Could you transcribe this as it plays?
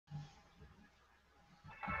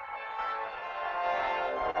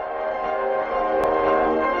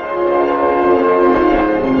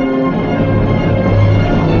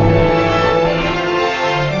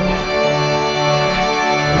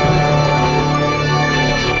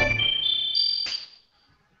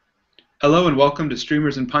Hello and welcome to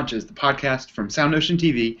Streamers and Punches, the podcast from Sound Ocean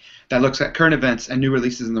TV that looks at current events and new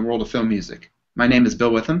releases in the world of film music. My name is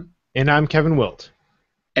Bill Witham, And I'm Kevin Wilt.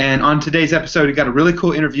 and on today's episode, we got a really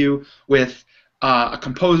cool interview with a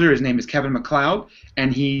composer. His name is Kevin MacLeod,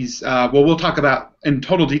 and he's we'll talk about in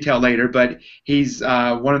total detail later, but he's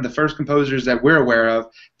one of the first composers that we're aware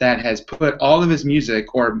of that has put all of his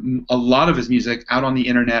music, or a lot of his music, out on the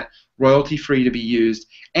internet, royalty-free to be used,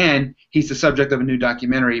 and he's the subject of a new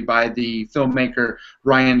documentary by the filmmaker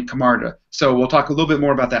Ryan Camarda. So we'll talk a little bit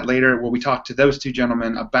more about that later, where we talk to those two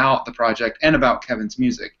gentlemen about the project and about Kevin's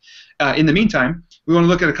music. In the meantime, we want to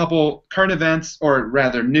look at a couple current events, or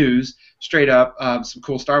rather news, straight up, some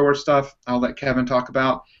cool Star Wars stuff I'll let Kevin talk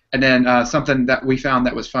about, and then something that we found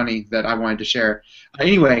that was funny that I wanted to share.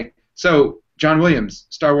 Anyway, so John Williams,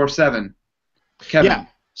 Star Wars 7. Kevin. Yeah.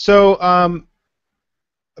 So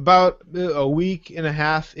about a week and a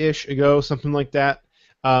half-ish ago, something like that,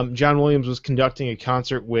 John Williams was conducting a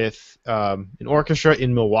concert with an orchestra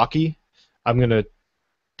in Milwaukee. I'm going to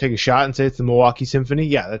take a shot and say it's the Milwaukee Symphony.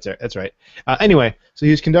 Yeah, that's right. Anyway, so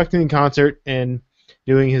he was conducting a concert and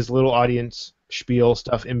doing his little audience spiel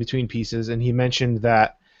stuff in between pieces, and he mentioned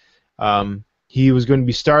that he was going to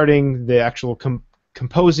be starting the actual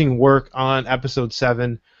composing work on Episode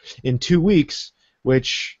 7 in 2 weeks,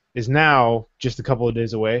 which is now just a couple of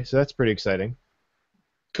days away, so that's pretty exciting.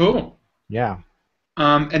 Cool. Yeah.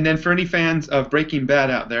 And then for any fans of Breaking Bad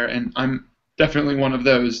out there, and I'm definitely one of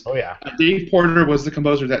those. Oh, yeah. Dave Porter was the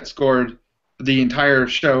composer that scored the entire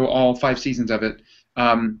show, all 5 seasons of it.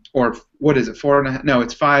 Or what is it, 4.5? No,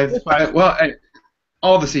 it's 5.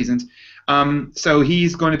 All the seasons. So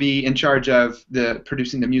he's going to be in charge of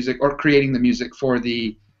producing the music or creating the music for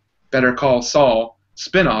the Better Call Saul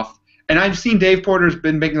spinoff. And I've seen Dave Porter's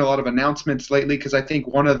been making a lot of announcements lately because I think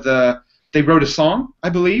they wrote a song, I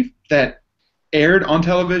believe, that aired on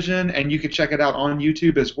television, and you could check it out on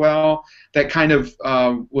YouTube as well, that kind of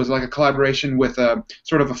was like a collaboration with a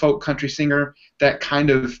sort of a folk country singer that kind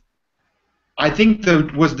of, I think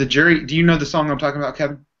was the jury. Do you know the song I'm talking about,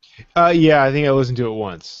 Kevin? Yeah, I think I listened to it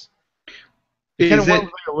once. It kind of went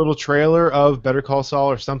like a little trailer of Better Call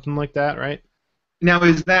Saul or something like that, right? Now,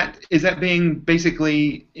 is that being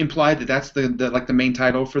basically implied that that's the main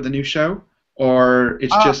title for the new show, or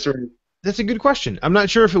it's just sort of? That's a good question. I'm not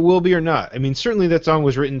sure if it will be or not. I mean, certainly that song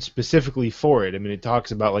was written specifically for it. I mean, it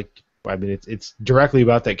talks about it's directly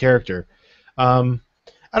about that character. I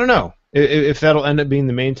don't know if that'll end up being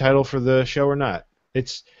the main title for the show or not.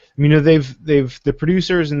 It's, the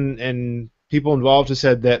producers and people involved have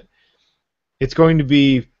said that it's going to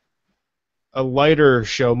be a lighter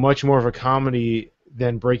show, much more of a comedy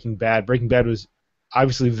than Breaking Bad. Breaking Bad was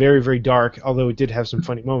obviously very, very dark, although it did have some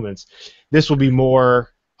funny moments. This will be more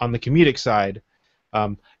on the comedic side,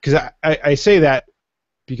 because I say that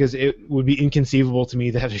because it would be inconceivable to me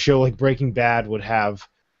that a show like Breaking Bad would have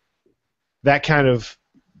that kind of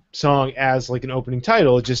song as like an opening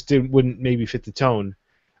title. It just wouldn't maybe fit the tone.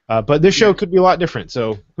 But this show could be a lot different,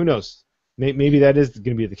 so who knows? Maybe that is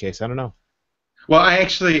going to be the case. I don't know. Well, I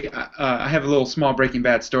actually I have a little small Breaking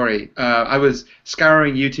Bad story. I was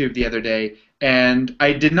scouring YouTube the other day, and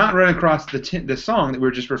I did not run across the song that we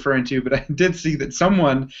were just referring to, but I did see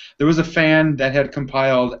that there was a fan that had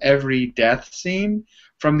compiled every death scene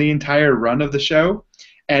from the entire run of the show,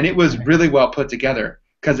 and it was really well put together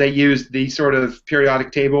because they used the sort of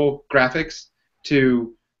periodic table graphics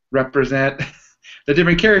to represent the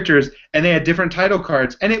different characters, and they had different title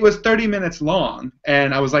cards, and it was 30 minutes long,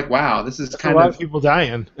 and I was like, wow, this is That's kind of a lot of people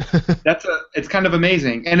dying. It's kind of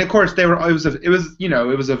amazing. And of course it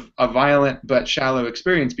was a violent but shallow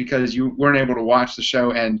experience because you weren't able to watch the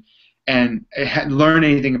show and learn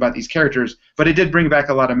anything about these characters, but it did bring back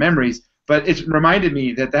a lot of memories. But it reminded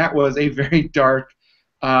me that was a very dark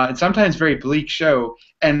and sometimes very bleak show,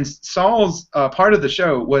 and Saul's part of the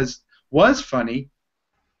show was funny.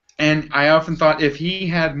 And I often thought if he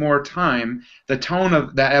had more time, the tone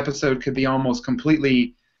of that episode could be almost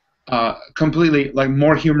completely like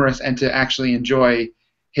more humorous, and to actually enjoy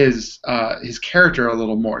his character a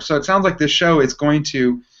little more. So it sounds like this show is going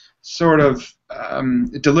to sort of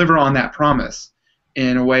deliver on that promise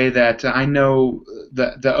in a way that I know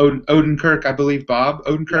the Odenkirk, I believe Bob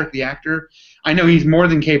Odenkirk, the actor, I know he's more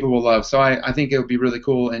than capable of. So I think it would be really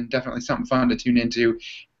cool and definitely something fun to tune into,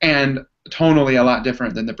 and tonally a lot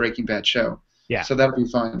different than the Breaking Bad show. Yeah. So that'll be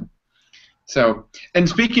fun. So, and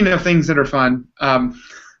speaking of things that are fun,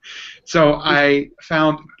 so I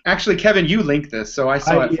found, actually, Kevin, you linked this, so I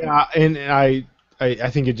saw it. Yeah, and I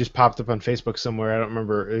think it just popped up on Facebook somewhere. I don't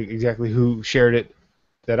remember exactly who shared it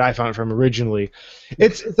that I found it from originally.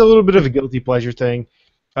 It's a little bit of a guilty pleasure thing.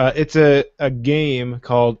 It's a game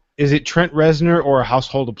called Is It Trent Reznor or a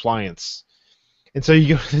Household Appliance? And so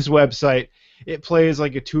you go to this website, it plays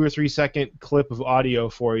like a 2 or 3 second clip of audio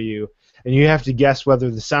for you, and you have to guess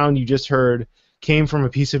whether the sound you just heard came from a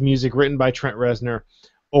piece of music written by Trent Reznor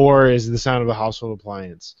or is the sound of a household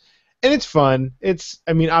appliance. And it's fun.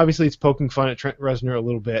 I mean, obviously it's poking fun at Trent Reznor a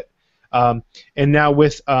little bit. And now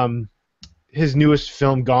with his newest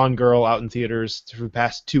film, Gone Girl, out in theaters for the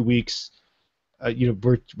past 2 weeks,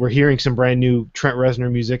 we're hearing some brand new Trent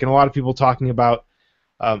Reznor music, and a lot of people talking about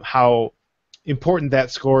how important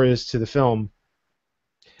that score is to the film,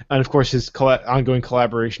 and of course his ongoing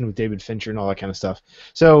collaboration with David Fincher and all that kind of stuff.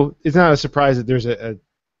 So it's not a surprise that there's a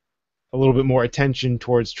little bit more attention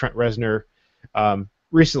towards Trent Reznor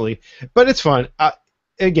recently, but it's fun.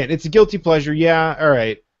 Again, it's a guilty pleasure. Yeah, all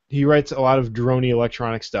right. He writes a lot of drony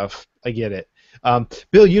electronic stuff. I get it.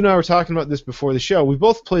 Bill, you and I were talking about this before the show. We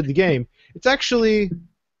both played the game. It's actually,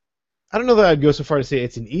 I don't know that I'd go so far to say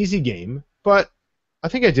it's an easy game, but I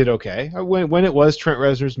think I did okay. When it was Trent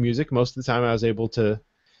Reznor's music, most of the time I was able to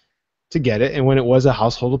get it, and when it was a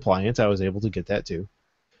household appliance, I was able to get that too.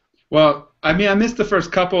 Well, I mean, I missed the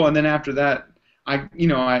first couple, and then after that, I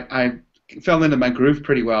fell into my groove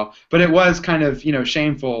pretty well. But it was kind of,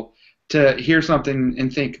 shameful to hear something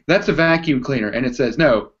and think that's a vacuum cleaner, and it says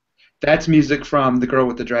no, that's music from The Girl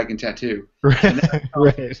with the Dragon Tattoo. Right.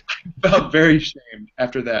 Right. I felt very shamed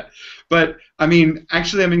after that. But I mean,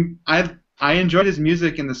 I enjoyed his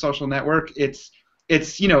music in The Social Network. It's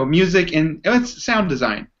music and it's sound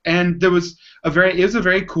design, and it was a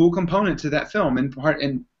very cool component to that film, and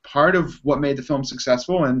part of what made the film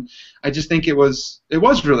successful. And I just think it was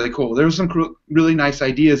really cool. There was some really nice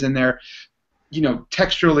ideas in there,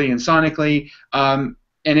 texturally and sonically, and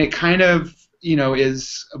it kind of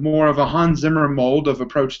is more of a Hans Zimmer mold of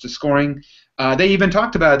approach to scoring. They even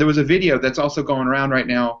talked about it. There was a video that's also going around right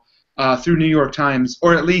now through New York Times,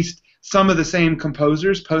 or at least some of the same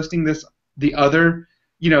composers posting this. The other,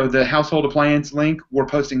 the household appliance link were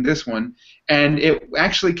posting this one, and it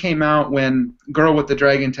actually came out when Girl with the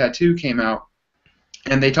Dragon Tattoo came out,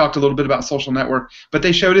 and they talked a little bit about Social Network, but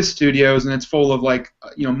they showed his studios, and it's full of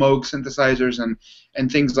Moog synthesizers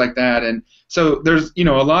and things like that, and so there's a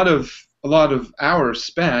lot of hours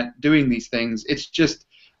spent doing these things. It's just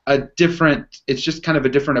kind of a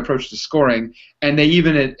different approach to scoring, and they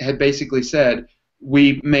even had basically said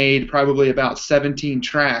we made probably about 17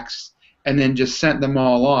 tracks and then just sent them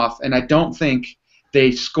all off, and I don't think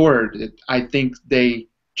they scored it. I think they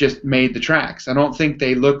just made the tracks. I don't think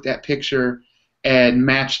they looked at picture and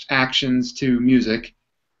matched actions to music,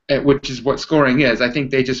 which is what scoring is. I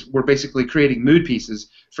think they just were basically creating mood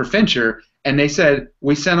pieces for Fincher, and they said,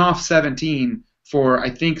 we sent off 17 for,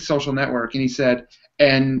 I think, Social Network, and he said,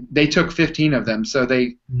 and they took 15 of them, so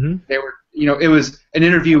they were, it was an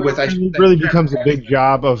interview with. It really becomes a big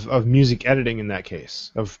job of music editing in that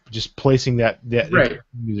case, of just placing that right.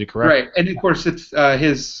 music correctly. Right, and of course it's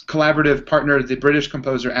his collaborative partner, the British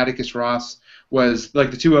composer Atticus Ross, was the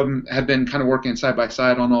two of them have been kind of working side by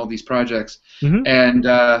side on all these projects, and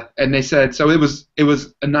they said so it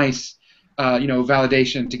was a nice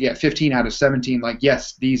validation to get 15 out of 17.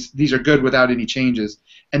 Yes, these are good without any changes,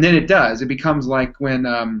 and then it becomes like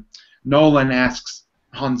when Nolan asks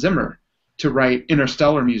Hans Zimmer to write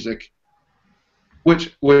Interstellar music,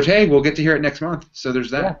 which hey, we'll get to hear it next month. So there's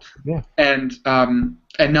that. Yeah. And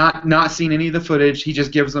not seeing any of the footage, he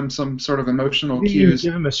just gives them some sort of emotional cues.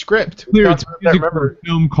 Give him a script. It's music for a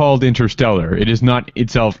film called Interstellar. It is not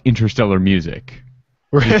itself interstellar music.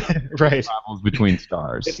 Right. Travels between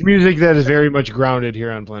stars. It's music that is very much grounded here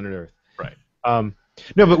on planet Earth. Right.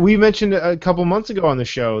 No, but we mentioned a couple months ago on the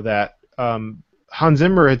show that Hans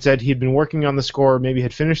Zimmer had said he'd been working on the score, maybe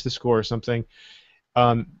had finished the score or something.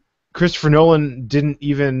 Christopher Nolan didn't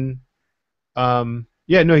even,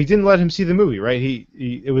 he didn't let him see the movie, right?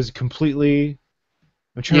 It was completely.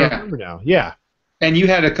 I'm trying to remember now. Yeah. And you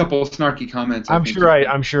had a couple of snarky comments. I'm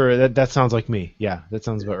sure that sounds like me. Yeah, that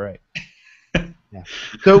sounds about right. Yeah.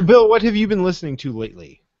 So, Bill, what have you been listening to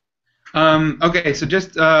lately? Okay, so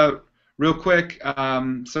just real quick.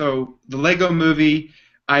 So the Lego Movie.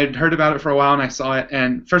 I had heard about it for a while, and I saw it.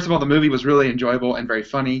 And first of all, the movie was really enjoyable and very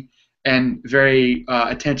funny and very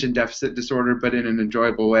attention deficit disorder, but in an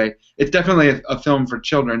enjoyable way. It's definitely a film for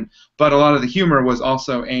children, but a lot of the humor was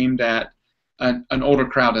also aimed at an older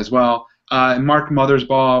crowd as well. Mark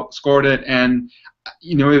Mothersbaugh scored it, and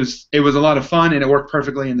it was a lot of fun, and it worked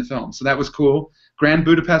perfectly in the film. So that was cool. Grand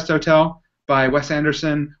Budapest Hotel by Wes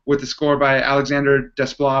Anderson with the score by Alexander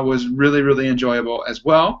Desplat was really, really enjoyable as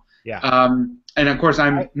well. Yeah. And of course, I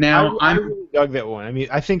really dug that one. I mean,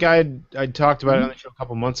 I think I'd talked about it on the show a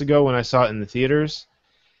couple months ago when I saw it in the theaters,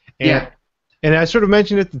 And Yeah. and I sort of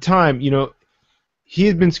mentioned at the time, he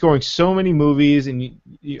had been scoring so many movies, and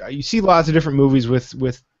you see lots of different movies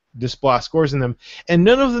with Desplat scores in them, and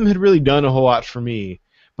none of them had really done a whole lot for me.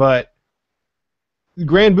 But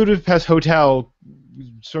Grand Budapest Hotel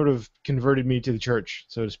sort of converted me to the church,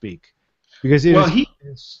 so to speak, because Well,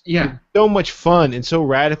 it's yeah. so much fun and so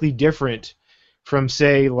radically different from,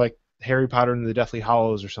 say, like Harry Potter and the Deathly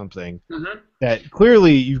Hallows or something, Mhm. that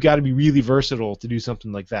clearly you've got to be really versatile to do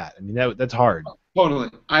something like that. I mean, that's hard. Totally.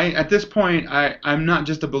 At this point, I'm not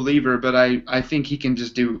just a believer, but I think he can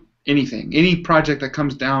just do anything. Any project that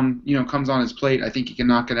comes down, comes on his plate, I think he can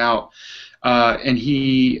knock it out. And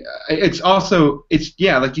it's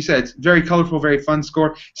yeah, like you said, it's very colorful, very fun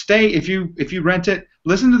score. If you rent it,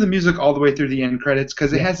 listen to the music all the way through the end credits,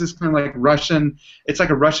 because it has this kind of like Russian, it's like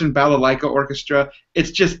a Russian balalaika orchestra.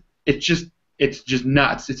 It's just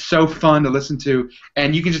nuts. It's so fun to listen to,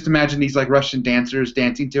 and you can just imagine these like Russian dancers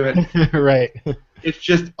dancing to it. Right. It's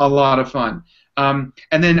just a lot of fun. And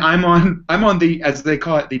then I'm on the, as they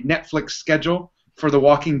call it, the Netflix schedule for The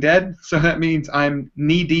Walking Dead. So that means I'm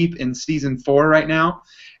knee deep in season 4 right now.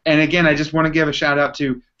 And again, I just want to give a shout out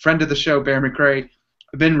to friend of the show, Bear McRae.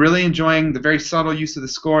 I've been really enjoying the very subtle use of the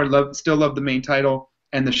score. Still love the main title,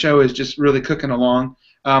 and the show is just really cooking along.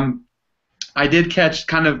 I did catch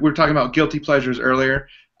we were talking about guilty pleasures earlier.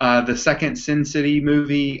 The second Sin City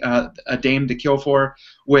movie, A Dame to Kill For,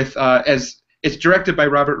 as it's directed by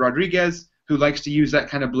Robert Rodriguez, who likes to use that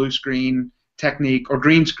kind of blue screen technique, or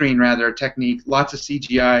green screen rather technique, lots of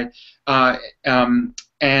CGI,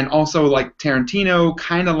 and also like Tarantino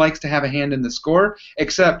kind of likes to have a hand in the score,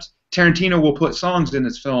 except Tarantino will put songs in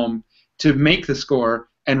his film to make the score,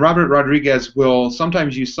 and Robert Rodriguez will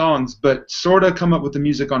sometimes use songs, but sort of come up with the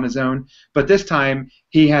music on his own. But this time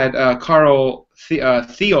he had Carl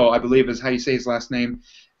Theo, I believe is how you say his last name,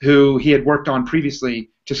 who he had worked on previously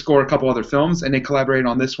to score a couple other films, and they collaborated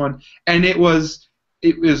on this one. And it was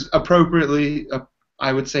appropriately,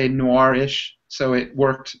 I would say, noir-ish, so it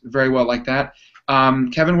worked very well like that.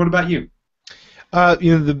 Kevin, what about you?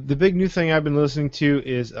 The big new thing I've been listening to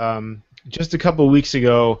is just a couple of weeks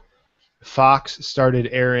ago, Fox started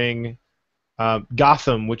airing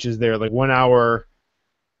Gotham, which is their like 1 hour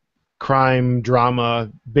crime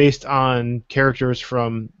drama based on characters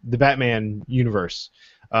from the Batman universe,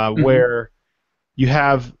 where you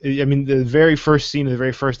have, I mean, the very first scene of the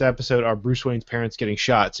very first episode are Bruce Wayne's parents getting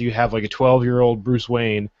shot. So you have like a 12-year-old Bruce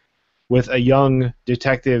Wayne with a young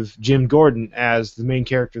detective, Jim Gordon, as the main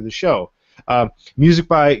character of the show. Music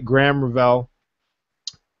by Graham Revell.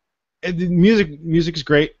 The music is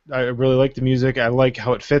great. I really like the music. I like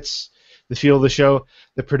how it fits the feel of the show.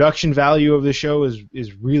 The production value of the show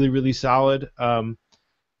is really, really solid.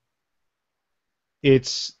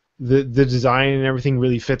 It's the design and everything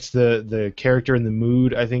really fits the character and the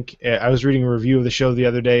mood. I think I was reading a review of the show the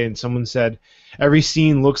other day, and someone said every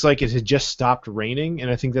scene looks like it had just stopped raining, and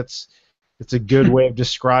I think that's a good way of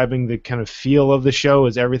describing the kind of feel of the show,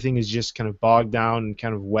 as everything is just kind of bogged down and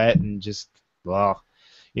kind of wet and just blah,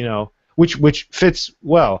 which fits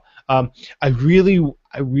well. I really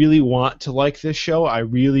want to like this show. I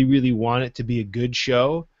really, really want it to be a good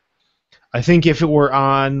show. I think if it were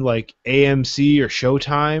on like AMC or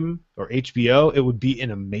Showtime or HBO, it would be an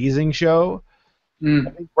amazing show. I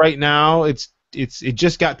think right now it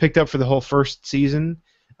just got picked up for the whole first season.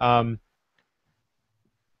 I'm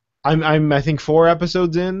I think 4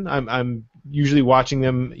 episodes in. I'm usually watching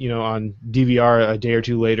them on DVR a day or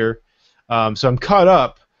two later, so I'm caught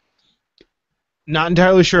up. Not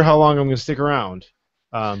entirely sure how long I'm going to stick around,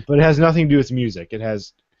 but it has nothing to do with music. It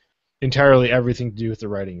has entirely everything to do with the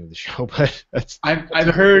writing of the show. But I've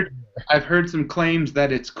heard some claims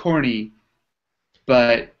that it's corny,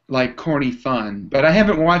 but like corny fun. But I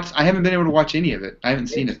haven't been able to watch any of it. I haven't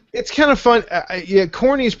seen it. It's kind of fun. Yeah,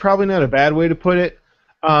 corny is probably not a bad way to put it.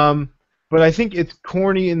 But I think it's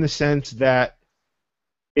corny in the sense that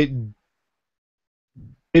they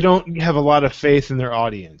don't have a lot of faith in their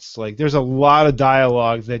audience. Like, there's a lot of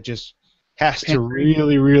dialogue that just has to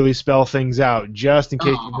really, really spell things out just in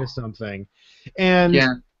case you miss something. And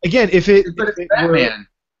again, if it Batman.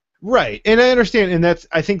 Right, and I understand, and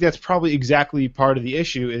I think that's probably exactly part of the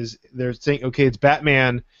issue, is they're saying, okay, it's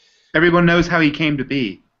Batman. Everyone knows how he came to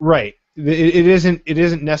be. Right. It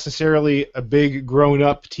isn't necessarily a big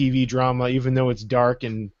grown-up TV drama, even though it's dark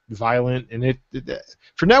and violent. And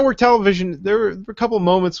for network television, there were a couple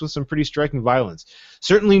moments with some pretty striking violence.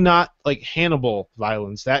 Certainly not like Hannibal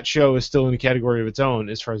violence. That show is still in a category of its own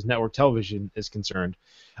as far as network television is concerned.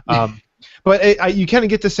 But you kind of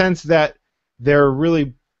get the sense that they're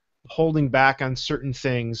really holding back on certain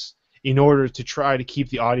things in order to try to keep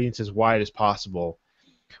the audience as wide as possible.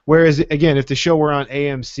 Whereas again, if the show were on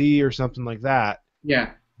AMC or something like that,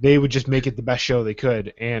 Yeah. they would just make it the best show they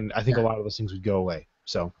could, and I think a Yeah. lot of those things would go away.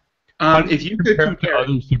 So How does If it you could compare to compare,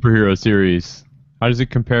 other superhero series? How does it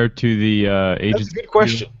compare to the that's a Agents good of Shield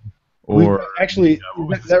question. or Actually,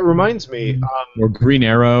 that reminds me. or Green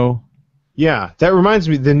Arrow? Yeah, that reminds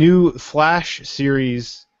me. The new Flash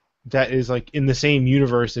series that is like in the same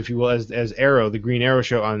universe, if you will, as Arrow, the Green Arrow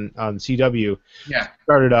show on CW, yeah.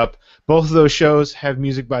 started up. Both of those shows have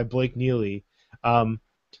music by Blake Neely. Um,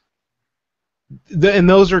 and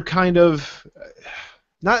those are kind of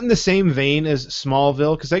not in the same vein as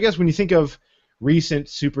Smallville, because I guess when you think of recent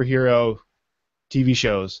superhero TV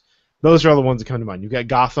shows, those are all the ones that come to mind. You've got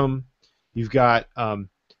Gotham, you've got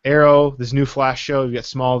Arrow, this new Flash show, you've got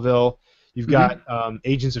Smallville, you've got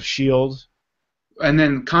Agents of S.H.I.E.L.D. And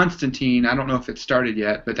then Constantine, I don't know if it started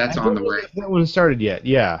yet, but that's I on don't the know way. if that one started yet,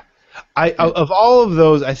 yeah. Of all of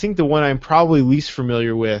those, I think the one I'm probably least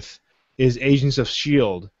familiar with is Agents of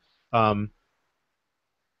S.H.I.E.L.D. Um,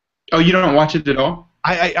 Oh, you don't watch it at all?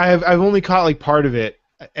 I've only caught like part of it,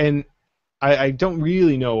 and I don't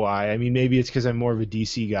really know why. I mean, maybe it's because I'm more of a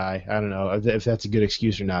DC guy. I don't know if that's a good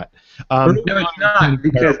excuse or not. Early No, on, it's it was kind not of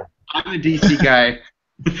because terrible. I'm a DC guy.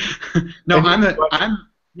 No, And I'm,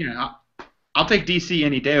 you know, I'll take DC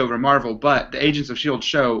any day over Marvel, but the Agents of S.H.I.E.L.D.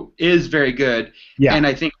 show is very good, yeah, and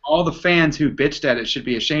I think all the fans who bitched at it should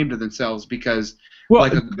be ashamed of themselves because, Well,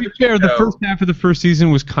 like a to be good fair, the show. first half of the first season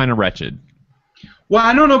was kind of wretched. Well,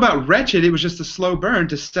 I don't know about wretched. It was just a slow burn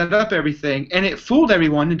to set up everything, and it fooled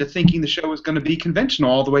everyone into thinking the show was going to be conventional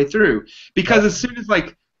all the way through. Because as soon as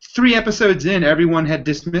like 3 episodes in, everyone had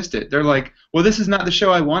dismissed it. They're like, "Well, this is not the show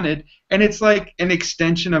I wanted," and it's like an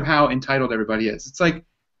extension of how entitled everybody is. It's like,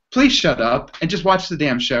 please shut up and just watch the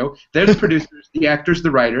damn show. They're the producers, the actors,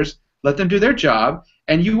 the writers. Let them do their job,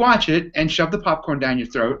 and you watch it and shove the popcorn down your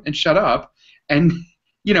throat and shut up. And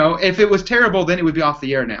if it was terrible, then it would be off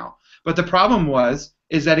the air now. But the problem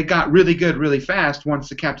is that it got really good really fast once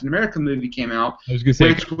the Captain America movie came out. I was going to say,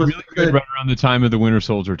 Which it got was really good right around the time of the Winter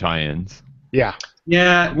Soldier tie-ins. yeah,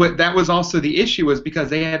 Yeah, that was also the issue was because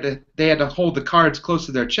they had to hold the cards close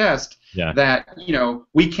to their chest Yeah. that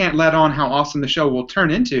we can't let on how awesome the show will turn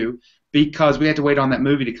into because we had to wait on that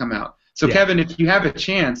movie to come out. So Yeah. Kevin, if you have a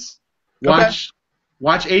chance, watch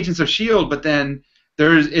Agents of S.H.I.E.L.D., but then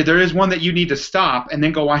there is one that you need to stop and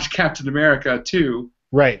then go watch Captain America 2.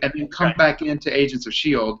 right. And then come back into Agents of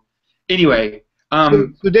S.H.I.E.L.D. Anyway,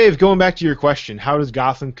 So Dave, going back to your question, how does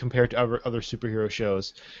Gotham compare to other superhero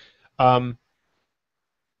shows?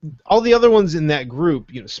 All the other ones in that group,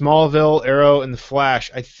 Smallville, Arrow, and The Flash,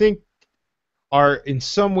 I think are in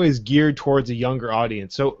some ways geared towards a younger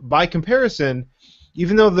audience. So by comparison,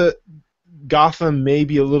 even though the Gotham may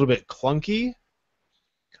be a little bit clunky,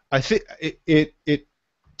 I think it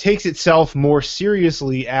takes itself more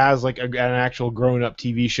seriously as like an actual grown-up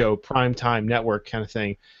TV show, primetime network kind of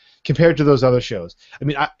thing, compared to those other shows. I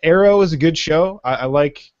mean, Arrow is a good show. I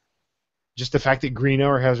like just the fact that Green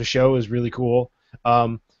Arrow has a show is really cool.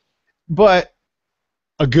 But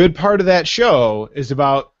a good part of that show is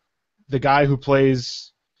about the guy who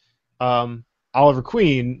plays Oliver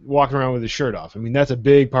Queen walking around with his shirt off. I mean, that's a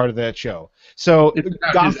big part of that show. So It's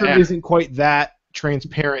about his Gotham act. isn't quite that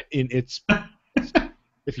transparent in its,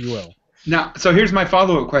 if you will. Now, so here's my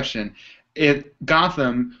follow-up question: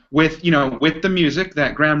 Gotham, with the music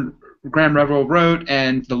that Graham Revell wrote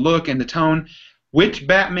and the look and the tone, which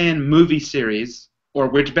Batman movie series or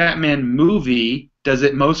which Batman movie does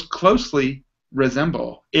it most closely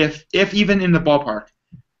resemble, if even in the ballpark?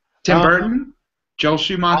 Tim Burton, Joel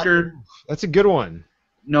Schumacher, That's a good one.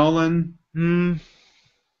 Nolan.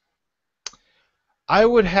 I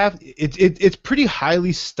would have it's pretty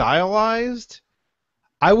highly stylized.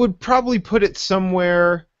 I would probably put it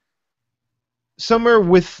somewhere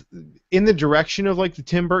in the direction of like the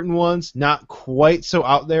Tim Burton ones, not quite so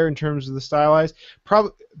out there in terms of the stylized.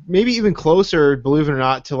 Probably maybe even closer, believe it or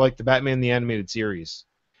not, to like the Batman the Animated Series,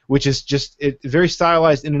 which is just very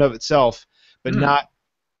stylized in and of itself, but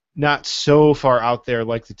not so far out there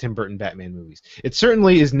like the Tim Burton Batman movies. It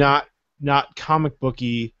certainly is not comic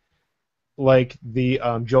booky like the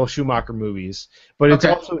Joel Schumacher movies, but it's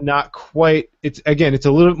also not quite. It's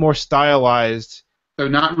a little bit more stylized. So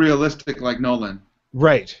not realistic like Nolan.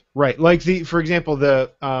 Right. Like for example,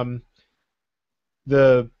 the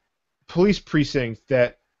police precinct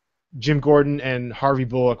that Jim Gordon and Harvey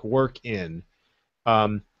Bullock work in.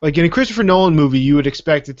 Like in a Christopher Nolan movie, you would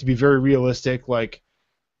expect it to be very realistic, like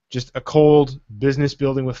just a cold business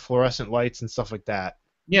building with fluorescent lights and stuff like that.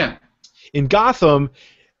 Yeah. In Gotham,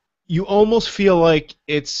 you almost feel like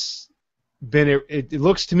it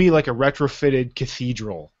looks to me like a retrofitted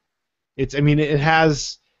cathedral. It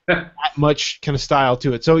has that much kind of style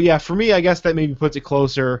to it. So yeah, for me, I guess that maybe puts it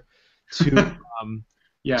closer to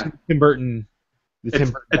Yeah. to Tim Burton. The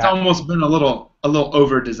Tim Burton It's Batman. almost been a little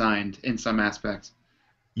over designed in some aspects.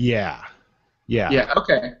 Yeah, yeah. Yeah.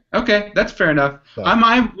 Okay. Okay. That's fair enough. So,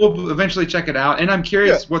 I will eventually check it out, and I'm yeah,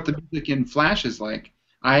 curious what the music in Flash is like.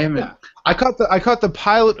 I haven't. yeah. I caught the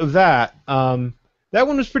pilot of that. That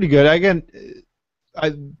one was pretty good. Again,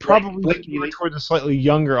 I probably Blake geared Neely. towards a slightly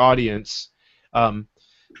younger audience.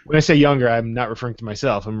 When I say younger, I'm not referring to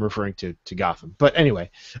myself. I'm referring to Gotham. But anyway,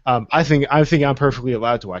 I think I'm perfectly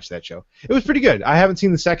allowed to watch that show. It was pretty good. I haven't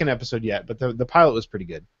seen the second episode yet, but the pilot was pretty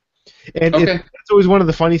good. And Okay. that's always one of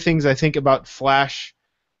the funny things I think about Flash,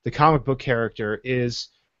 the comic book character, is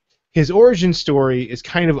his origin story is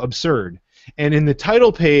kind of absurd. And in the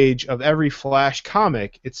title page of every Flash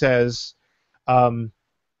comic, it says, um,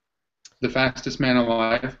 The fastest man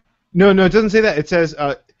alive. no, it doesn't say that. It says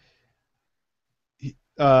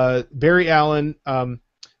Barry Allen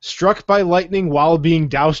struck by lightning while being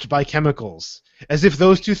doused by chemicals, as if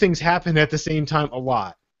those two things happen at the same time a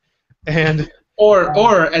lot. And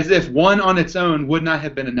Or as if one on its own would not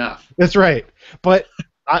have been enough. that's right. But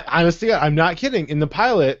honestly, I'm not kidding. In the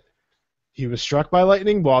pilot, he was struck by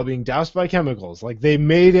lightning while being doused by chemicals. Like, they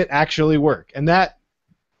made it actually work, and that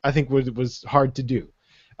I think was hard to do.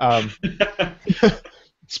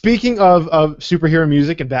 Speaking of superhero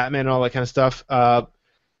music and Batman and all that kind of stuff,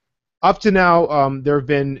 up to now, there have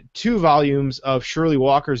been 2 volumes of Shirley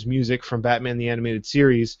Walker's music from Batman the Animated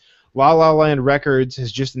Series. La La Land Records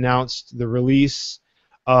has just announced the release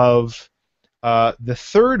of the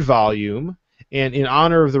 3rd volume, and in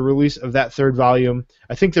honor of the release of that 3rd volume,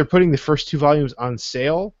 I think they're putting the first 2 volumes on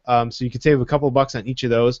sale, so you could save a couple of bucks on each of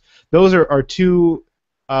those. Those are 2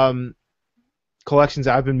 collections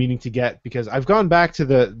I've been meaning to get, because I've gone back to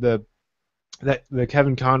the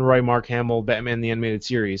Kevin Conroy, Mark Hamill, Batman the Animated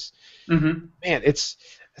Series. Mm-hmm. Man, it's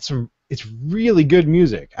really good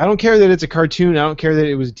music. I don't care that it's a cartoon. I don't care that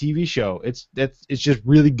it was a TV show. It's just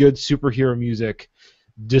really good superhero music,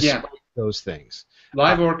 despite those things.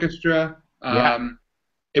 Live orchestra.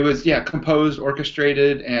 It was composed,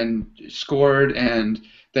 orchestrated, and scored, and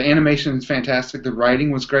the animation is fantastic. The writing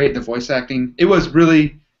was great. The voice acting. It was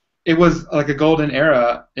like a golden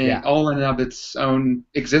era all in and of its own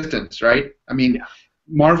existence, right? I mean,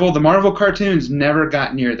 the Marvel cartoons never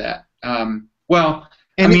got near that.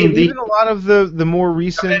 Even a lot of the more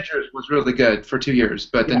recent Avengers was really good for 2 years,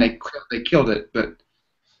 but then they killed it. But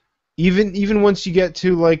even once you get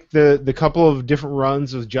to like the couple of different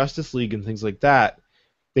runs of Justice League and things like that,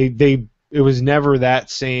 it was never that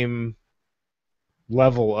same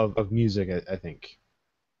level of music, I think.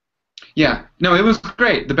 Yeah, no, it was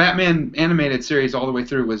great. The Batman animated series all the way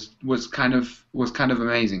through was kind of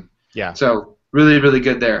amazing. Yeah. So really, really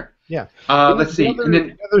good there. Yeah. Let's see.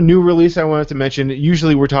 Another new release I wanted to mention.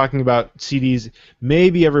 Usually we're talking about CDs.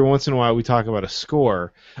 Maybe every once in a while we talk about a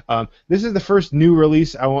score. This is the first new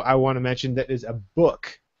release I want to mention that is a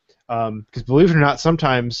book. Because believe it or not,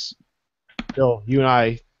 sometimes, Bill, you and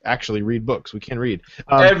I actually read books. We can read.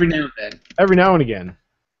 Every now and then. Every now and again.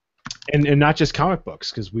 And not just comic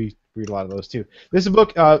books, because we read a lot of those too. This is a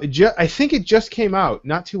book, I think it just came out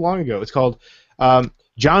not too long ago. It's called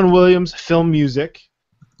John Williams Film Music,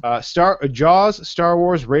 Jaws, Star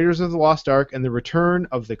Wars, Raiders of the Lost Ark, and the Return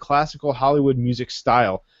of the Classical Hollywood Music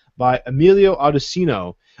Style by Emilio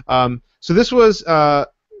Audicino. So this was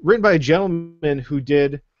written by a gentleman who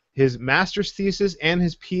did his master's thesis and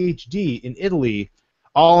his PhD in Italy,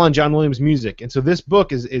 all on John Williams music. And so this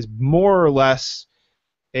book is more or less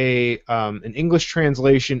an English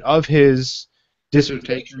translation of his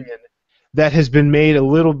dissertation that has been made a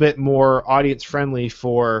little bit more audience friendly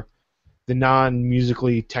for the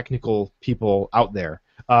non-musically technical people out there.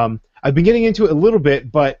 I've been getting into it a little bit,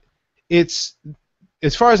 but it's,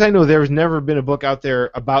 as far as I know, there's never been a book out there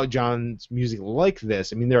about John's music like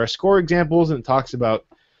this. I mean, there are score examples, and it talks about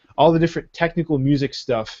all the different technical music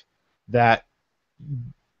stuff that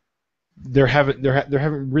there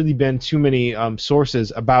haven't really been too many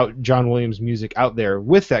sources about John Williams music out there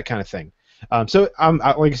with that kind of thing. So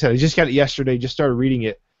like I said, I just got it yesterday. Just started reading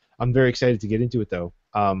it. I'm very excited to get into it though.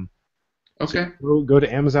 Okay. So go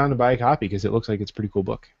to Amazon to buy a copy because it looks like it's a pretty cool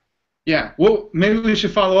book. Yeah. Well, maybe we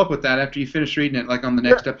should follow up with that after you finish reading it, like on the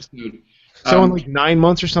next episode. So in like 9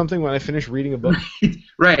 months or something, when I finish reading a book.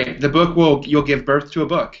 Right. The book you'll give birth to a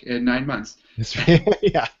book in 9 months. That's right.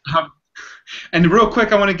 Yeah. And real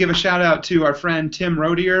quick, I want to give a shout out to our friend Tim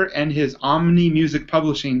Rodier and his Omni Music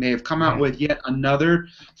Publishing. They have come out with yet another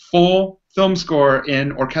full film score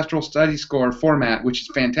in orchestral study score format, which is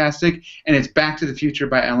fantastic. And it's Back to the Future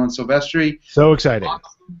by Alan Silvestri. So exciting.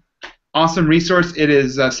 awesome resource. It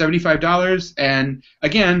is $75, and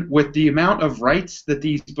again, with the amount of rights that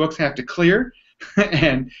these books have to clear,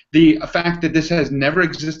 and the fact that this has never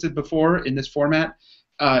existed before in this format,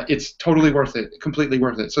 it's totally worth it, completely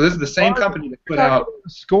worth it. So this is the same company that put out a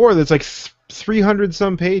score that's like 300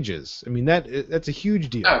 some pages. I mean, that's a huge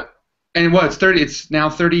deal. And well, it's now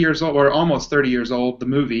 30 years old, or almost 30 years old. The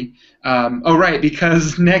movie. Oh, right,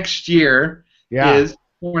 because next year is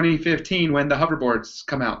 2015 when the hoverboards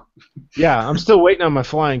come out. Yeah, I'm still waiting on my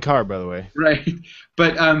flying car, by the way. Right,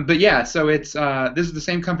 but yeah, so it's this is the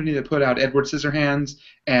same company that put out Edward Scissorhands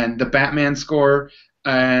and the Batman score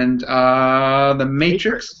and the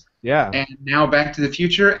Matrix. Yeah. And now Back to the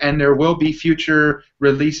Future, and there will be future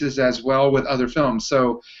releases as well with other films.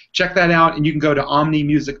 So check that out, and you can go to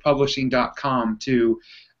omnimusicpublishing.com to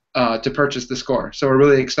purchase the score. So we're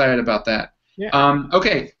really excited about that. Yeah.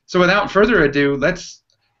 Okay, so without further ado, let's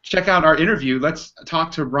check out our interview. Let's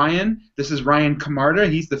talk to Ryan. This is Ryan Camarda.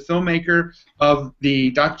 He's the filmmaker of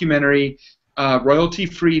the documentary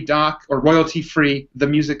royalty-free, The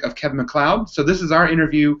Music of Kevin MacLeod. So this is our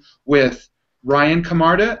interview with Ryan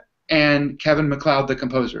Camarda and Kevin MacLeod, the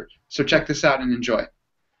composer. So check this out and enjoy.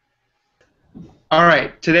 All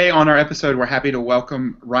right, today on our episode, we're happy to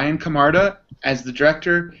welcome Ryan Camarda as the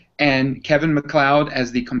director and Kevin MacLeod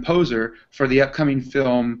as the composer for the upcoming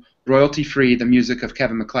film Royalty-Free, The Music of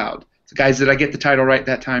Kevin MacLeod. So guys, did I get the title right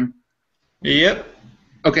that time? Yep.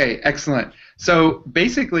 Okay, excellent. So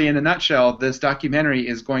basically, in a nutshell, this documentary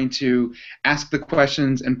is going to ask the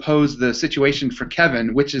questions and pose the situation for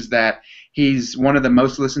Kevin, which is that he's one of the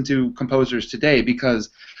most listened to composers today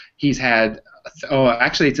because he's had,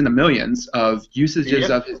 actually it's in the millions of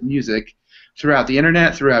usages of his music throughout the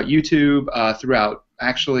internet, throughout YouTube, throughout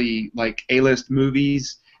actually like A-list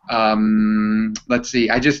movies. Let's see,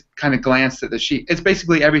 I just kind of glanced at the sheet. It's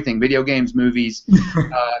basically everything: video games, movies,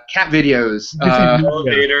 cat videos,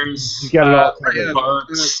 elevators,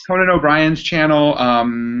 Conan O'Brien's channel,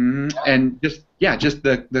 and just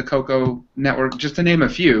the Coco Network, just to name a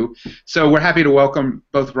few. So we're happy to welcome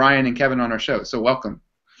both Ryan and Kevin on our show. So welcome.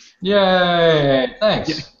 Yay!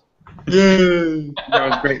 Thanks. Yay! That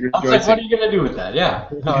was great. I was like, what are you gonna do with that? Yeah,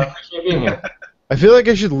 no, I appreciate being here. I feel like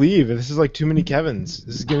I should leave. This is like too many Kevins.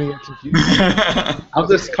 This is getting me confused. I'll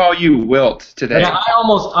just call you Wilt today. Yeah, I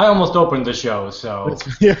almost opened the show, so that's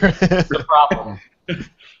the problem.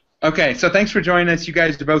 Okay, so thanks for joining us. You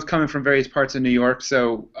guys are both coming from various parts of New York,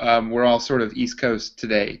 so we're all sort of East Coast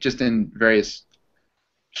today, just in various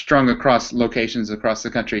strung across locations across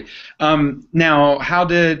the country. Now, how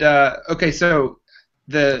did okay, so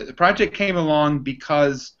the project came along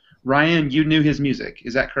because Ryan, you knew his music.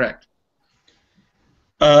 Is that correct?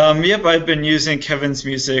 Yep, I've been using Kevin's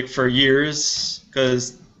music for years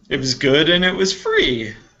because it was good and it was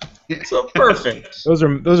free. So perfect. Those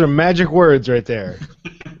are magic words right there.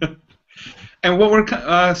 And what were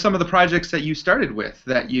some of the projects that you started with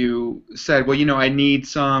that you said, well, you know, I need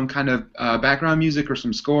some kind of background music or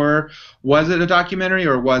some score? Was it a documentary,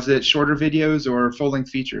 or was it shorter videos or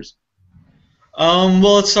full-length features?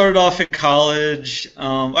 Well, it started off at college,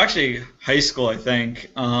 actually high school, I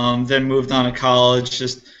think. Then moved on to college,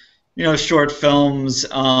 just, you know, short films.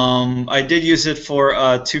 I did use it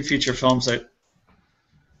for 3 feature films.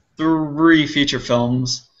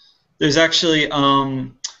 There's actually,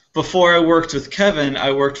 before I worked with Kevin,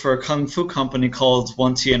 I worked for a kung fu company called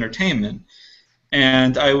 1T Entertainment,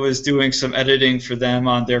 and I was doing some editing for them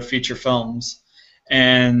on their feature films.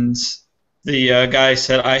 And the guy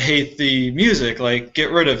said, I hate the music, like, get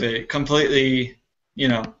rid of it completely, you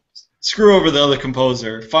know, screw over the other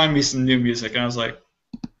composer, find me some new music. And I was like,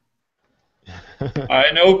 I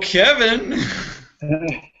know Kevin.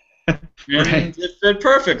 And it fit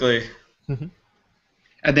perfectly.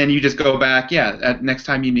 And then you just go back, next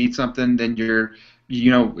time you need something, then you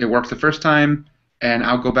know, it worked the first time, and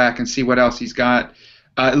I'll go back and see what else he's got.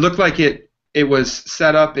 It looked like it was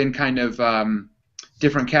set up in kind of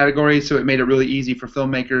different categories, so it made it really easy for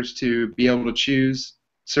filmmakers to be able to choose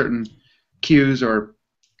certain cues or...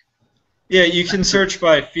 Yeah, you can search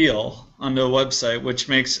by feel on the website, which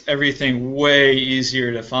makes everything way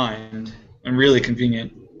easier to find and really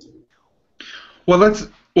convenient. Well, let's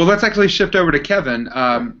actually shift over to Kevin,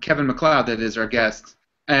 Kevin MacLeod, that is our guest,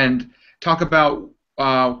 and talk about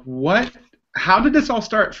how did this all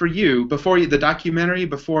start for you, before the documentary,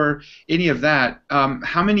 before any of that?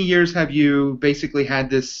 How many years have you basically had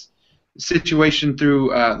this situation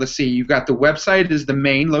through, let's see, you've got the website is the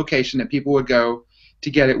main location that people would go to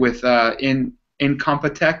get it with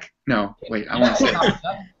Incompetech? No, wait, I want to say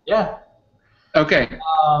Yeah. Okay,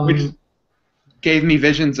 which gave me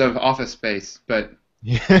visions of Office Space, but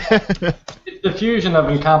Yeah. It's the fusion of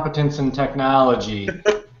incompetence and technology.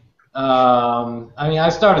 I mean, I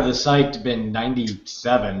started the site in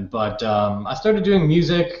 '97, but I started doing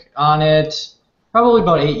music on it probably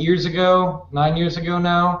about 8 years ago, 9 years ago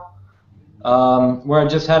now, where I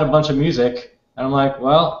just had a bunch of music, and I'm like,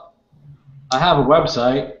 well, I have a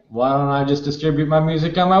website. Why don't I just distribute my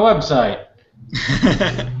music on my website?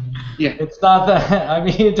 Yeah. It's not that. I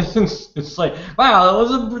mean, it doesn't. It's like, wow,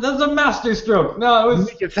 that's a masterstroke. No, it You was.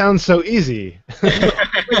 make it sound so easy.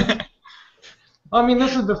 I mean,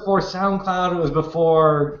 this is before SoundCloud. It was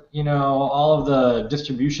before, all of the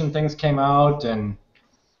distribution things came out, and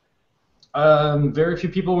very few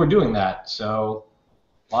people were doing that. So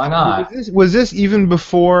why not? Was this even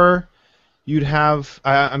before you'd have?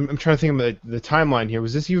 I'm trying to think of the timeline here.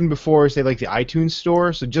 Was this even before, say, like the iTunes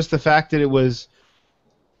store? So just the fact that it was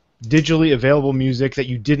digitally available music that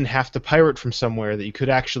you didn't have to pirate from somewhere, that you could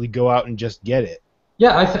actually go out and just get it.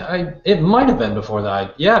 Yeah, it might have been before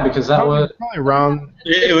that. Yeah, because that was Probably around.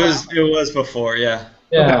 It was before, yeah.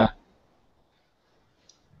 yeah.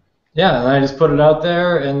 Yeah, and I just put it out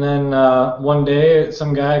there, and then one day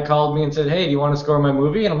some guy called me and said, "Hey, do you want to score my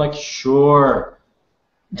movie?" And I'm like, "Sure."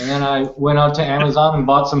 And then I went out to Amazon and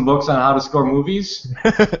bought some books on how to score movies,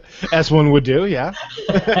 As one would do, yeah.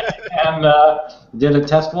 and did a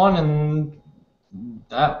test one, and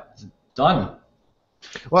that's done.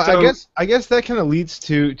 Well, So- I guess that kind of leads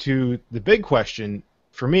to the big question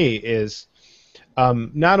for me is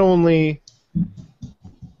not only,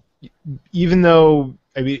 even though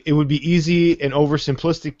I mean it would be easy and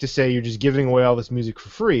oversimplistic to say you're just giving away all this music for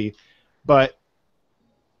free, but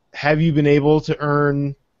have you been able to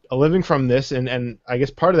earn a living from this? And I guess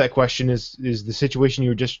part of that question is the situation you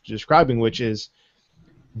were just describing, which is,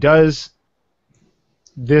 does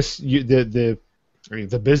this the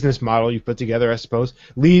business model you put together, I suppose,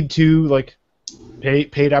 lead to like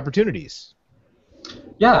paid opportunities?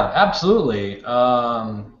 Yeah, absolutely.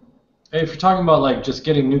 If you're talking about like just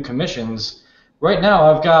getting new commissions, right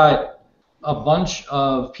now I've got a bunch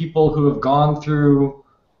of people who have gone through,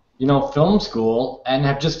 film school and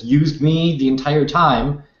have just used me the entire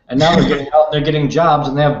time, and now they're getting out, they're getting jobs,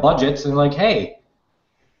 and they have budgets, and they're like, hey,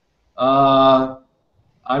 I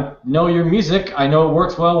know your music, I know it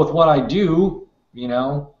works well with what I do, you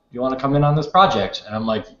want to come in on this project? And I'm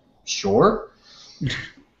like, sure.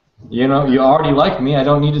 You already like me. I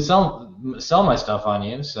don't need to sell my stuff on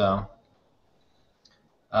you, so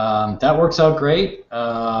that works out great.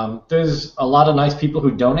 There's a lot of nice people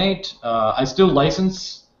who donate. I still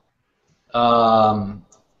license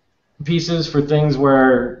pieces for things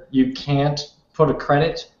where you can't put a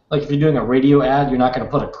credit. Like if you're doing a radio ad, you're not going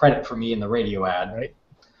to put a credit for me in the radio ad. Right.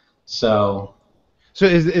 So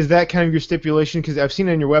is that kind of your stipulation? Because I've seen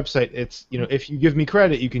on your website, it's if you give me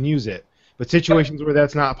credit, you can use it. But situations where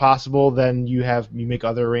that's not possible, then you make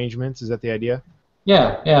other arrangements. Is that the idea?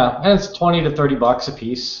 yeah, and it's $20 to $30 a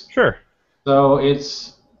piece. Sure. So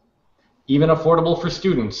it's even affordable for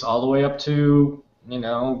students, all the way up to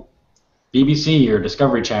BBC or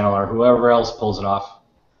Discovery Channel or whoever else pulls it off.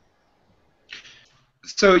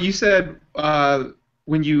 So you said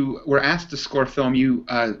when you were asked to score film, you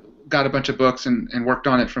got a bunch of books and worked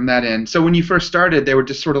on it from that end. So when you first started, they were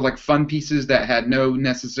just sort of like fun pieces that had no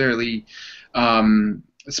necessarily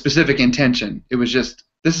specific intention. It was just,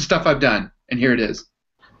 this is stuff I've done, and here it is.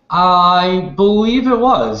 I believe it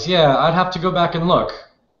was. Yeah, I'd have to go back and look,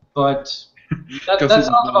 but that sounds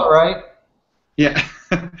about right. Yeah.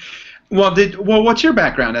 Well, what's your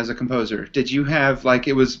background as a composer? Did you have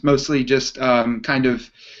it was mostly just kind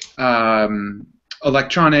of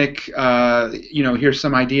electronic? Here's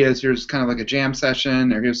some ideas. Here's kind of like a jam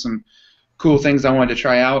session, or here's some cool things I wanted to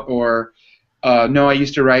try out, or no, I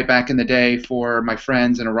used to write back in the day for my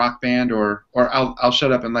friends in a rock band, or I'll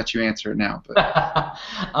shut up and let you answer it now. But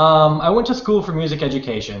I went to school for music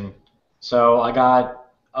education, so I got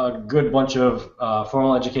a good bunch of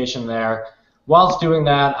formal education there. Whilst doing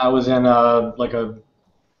that, I was in a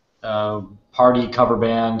party cover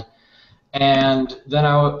band, and then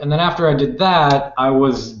after I did that, I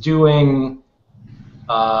was doing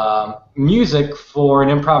music for an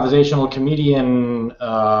improvisational comedian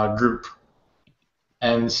group,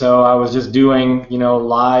 and so I was just doing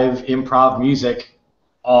live improv music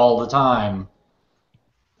all the time,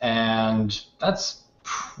 and that's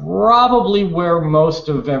probably where most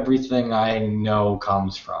of everything I know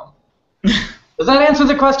comes from. Does that answer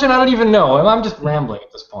the question? I don't even know. I'm just rambling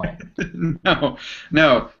at this point.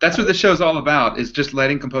 No. That's what the show's all about, is just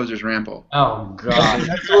letting composers ramble. Oh, God.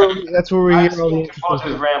 That's where we I've hear all seen the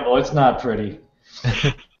composers ramble. It's not pretty.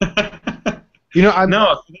 No,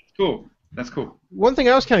 that's cool. That's cool. One thing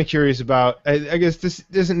I was kind of curious about, I guess this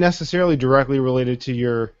isn't necessarily directly related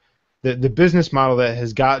to the business model that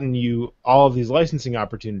has gotten you all of these licensing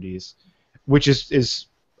opportunities, which is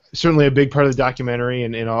certainly a big part of the documentary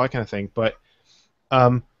and all that kind of thing. But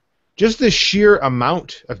just the sheer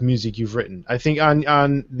amount of music you've written, I think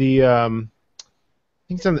on the I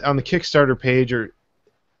think it's on the Kickstarter page, or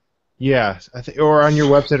yeah, I think, or on your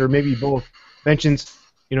website, or maybe both, mentions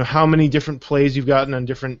how many different plays you've gotten on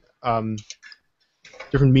different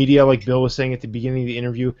different media, like Bill was saying at the beginning of the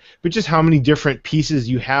interview, but just how many different pieces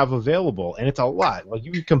you have available, and it's a lot. Like,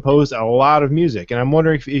 you composed a lot of music, and I'm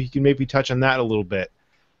wondering if you can maybe touch on that a little bit.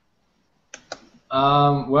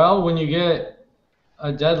 Well, when you get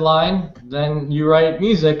a deadline, then you write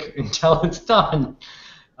music until it's done.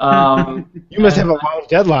 You must have a lot of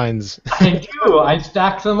deadlines. I do. I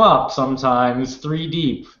stack them up sometimes, 3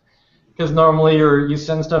 deep. Because normally you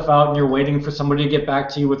send stuff out and you're waiting for somebody to get back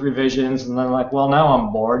to you with revisions, and then like, well, now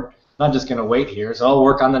I'm bored. I'm not just gonna wait here, so I'll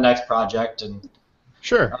work on the next project. And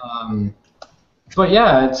Sure. but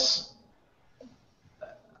yeah, it's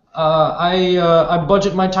I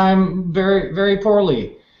budget my time very very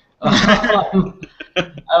poorly. I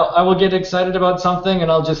will get excited about something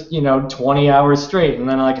and I'll just 20 hours straight, and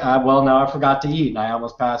then like well, now I forgot to eat and I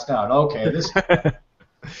almost passed out. Okay, this.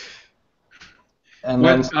 And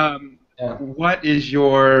What then. Yeah. what is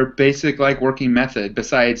your basic working method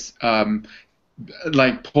besides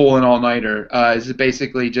like pull an all-nighter? Is it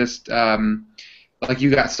basically just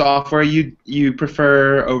you got software you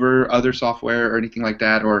prefer over other software or anything like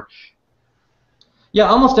that, or? Yeah,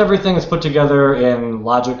 almost everything is put together in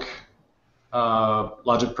Logic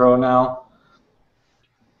Pro now.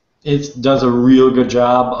 It does a real good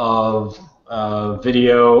job of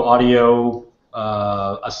video, audio,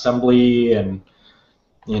 assembly, and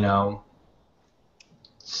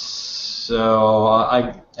So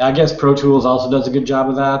I guess Pro Tools also does a good job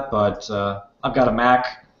of that, but I've got a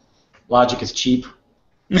Mac. Logic is cheap.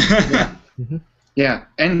 Yeah. Yeah,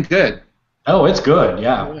 and good. Oh, it's good,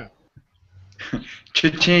 yeah.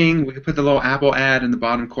 Cha-ching! We can put the little Apple ad in the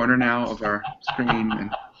bottom corner now of our screen. And...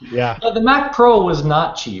 Yeah. The Mac Pro was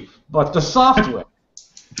not cheap, but the software.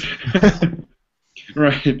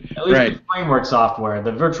 Right. At least the framework software.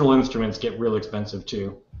 The virtual instruments get real expensive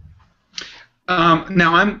too.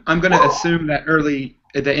 Now I'm going to assume that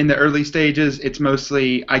in the early stages, it's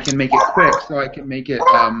mostly I can make it quick, so I can make it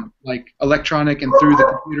electronic and through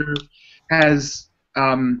the computer. Has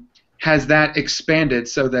that expanded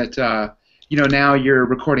so that now you're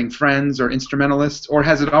recording friends or instrumentalists, or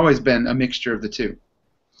has it always been a mixture of the two?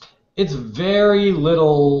 It's very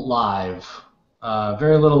little live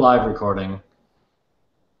recording.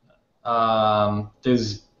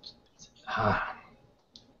 There's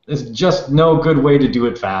just no good way to do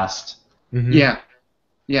it fast. Mm-hmm.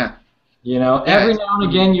 Yeah. Every now and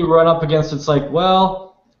again you run up against it's like,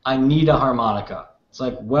 well, I need a harmonica. It's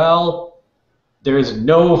like, well, there is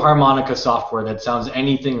no harmonica software that sounds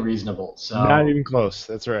anything reasonable. So not even close.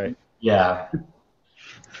 That's right. Yeah.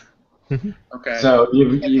 Okay. So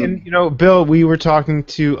and Bill, we were talking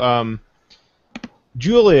to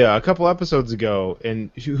Julia a couple episodes ago, and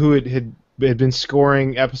who had been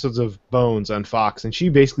scoring episodes of Bones on Fox, and she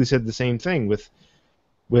basically said the same thing with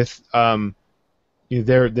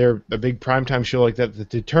they're a big primetime show like that.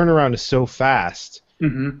 The turnaround is so fast.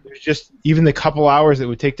 Mm-hmm. There's just even the couple hours it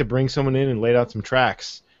would take to bring someone in and lay out some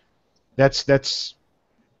tracks. There's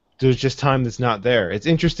just time that's not there. It's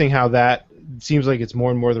interesting how that seems like it's more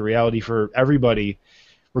and more the reality for everybody,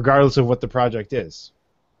 regardless of what the project is.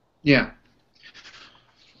 Yeah.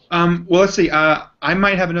 Well, let's see. I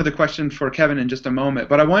might have another question for Kevin in just a moment,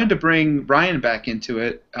 but I wanted to bring Ryan back into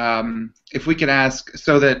it. If we could ask,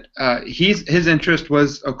 so that his interest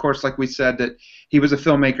was, of course, like we said, that he was a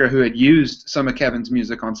filmmaker who had used some of Kevin's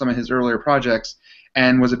music on some of his earlier projects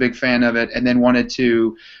and was a big fan of it, and then wanted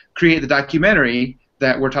to create the documentary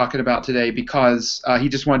that we're talking about today because he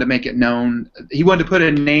just wanted to make it known. He wanted to put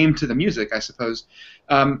a name to the music, I suppose.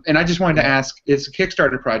 And I just wanted to ask, it's a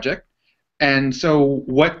Kickstarter project. And so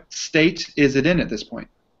what state is it in at this point?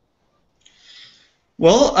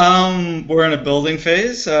 Well, we're in a building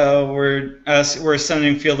phase. We're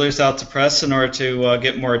sending feelers out to press in order to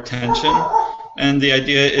get more attention. And the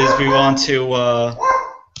idea is we want to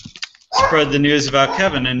spread the news about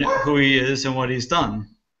Kevin and who he is and what he's done.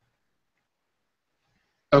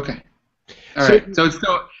 Okay. All right. So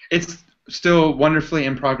it's still wonderfully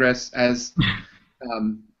in progress as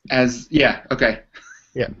yeah. Okay.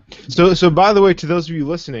 Yeah. So by the way, to those of you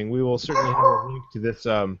listening, we will certainly have a link to this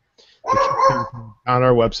on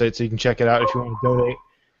our website, so you can check it out if you want to donate.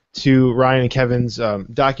 to Ryan and Kevin's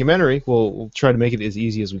documentary. We'll try to make it as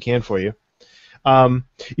easy as we can for you.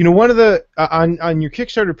 One of the on your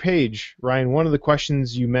Kickstarter page, Ryan, one of the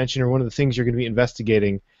questions you mentioned, or one of the things you're going to be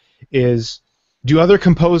investigating, is do other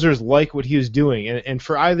composers like what he was doing? And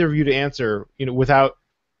for either of you to answer, without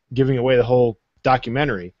giving away the whole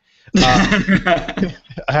documentary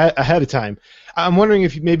ahead of time, I'm wondering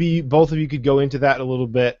if maybe both of you could go into that a little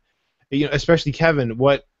bit. Especially Kevin,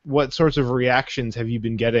 what sorts of reactions have you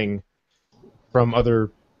been getting from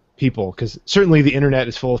other people? Because certainly the internet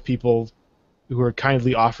is full of people who are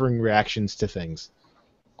kindly offering reactions to things.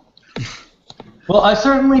 Well, I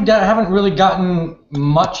certainly haven't really gotten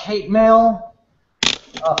much hate mail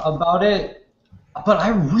about it, but I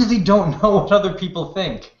really don't know what other people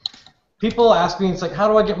think. People ask me, it's like, how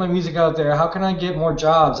do I get my music out there? How can I get more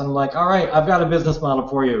jobs? And I'm like, all right, I've got a business model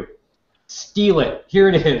for you. Steal it. Here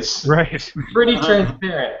it is. Right. Pretty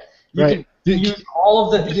transparent. You right. can use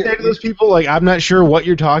all of the... You say to those people, like, I'm not sure what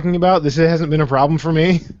you're talking about. This hasn't been a problem for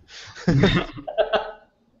me.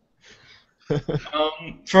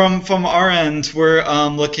 From our end, we're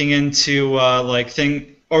looking into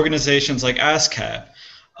organizations like ASCAP.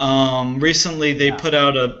 Recently, they put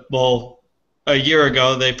out a year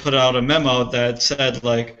ago, they put out a memo that said,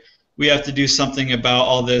 like, we have to do something about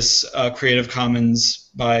all this Creative Commons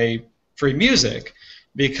by free music,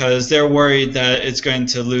 because they're worried that it's going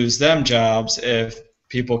to lose them jobs if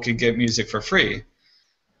people could get music for free.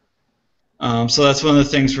 So that's one of the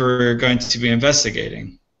things we're going to be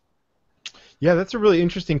investigating. Yeah, that's a really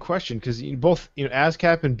interesting question, because both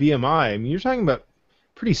ASCAP and BMI, I mean, you're talking about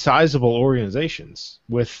pretty sizable organizations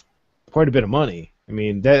with quite a bit of money. I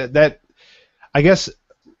mean, that I guess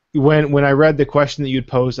when I read the question that you'd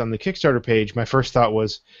posed on the Kickstarter page, my first thought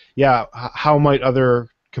was, yeah, how might other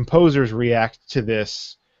composers react to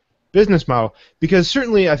this business model? Because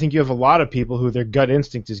certainly I think you have a lot of people who their gut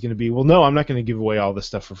instinct is going to be, well, no, I'm not going to give away all this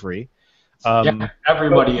stuff for free. Yeah,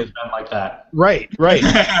 everybody has been like that. Right.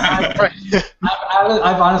 I've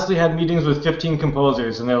honestly had meetings with 15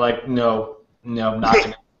 composers, and they're like, no, not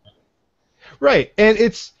going to. Right, and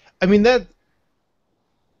that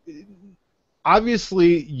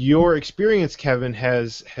obviously your experience, Kevin,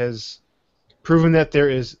 has proven that there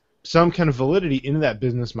is some kind of validity in that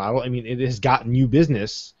business model. I mean, it has gotten you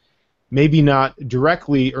business, maybe not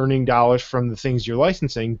directly earning dollars from the things you're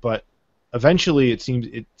licensing, but eventually it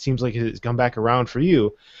seems like it's come back around for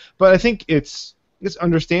you. But I think it's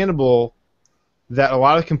understandable that a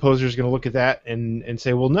lot of composers are going to look at that and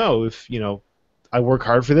say, well, no, if I work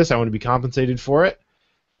hard for this, I want to be compensated for it.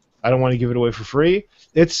 I don't want to give it away for free.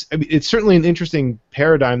 It's certainly an interesting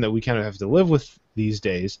paradigm that we kind of have to live with these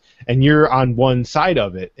days, and you're on one side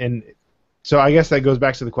of it. And so I guess that goes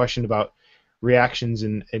back to the question about reactions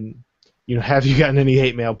and have you gotten any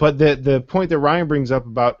hate mail? But the point that Ryan brings up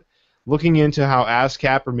about looking into how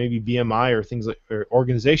ASCAP or maybe BMI or things like, or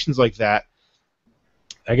organizations like that,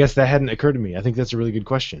 I guess that hadn't occurred to me. I think that's a really good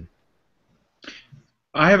question.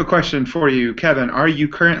 I have a question for you, Kevin. Are you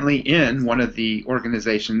currently in one of the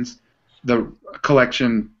organizations, the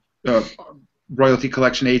royalty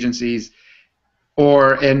collection agencies,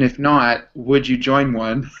 and if not, would you join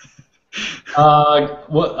one?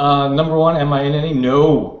 Number one, am I in any?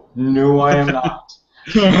 No, I am not.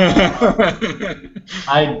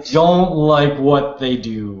 I don't like what they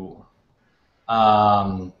do.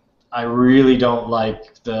 I really don't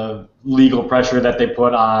like the legal pressure that they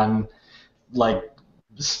put on, like,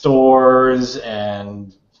 stores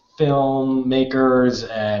and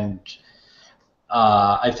filmmakers, and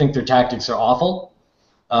I think their tactics are awful.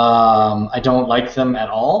 I don't like them at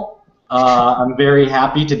all. I'm very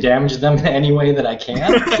happy to damage them in any way that I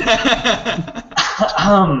can.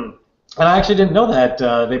 And I actually didn't know that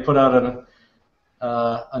they put out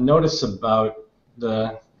a notice about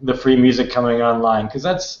the free music coming online, because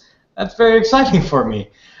that's very exciting for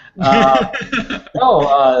me.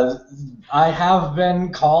 I have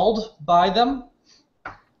been called by them.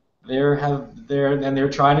 They're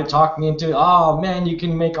trying to talk me into, oh man, you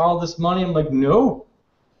can make all this money. I'm like, no,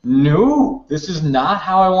 this is not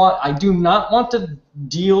how I want. I do not want to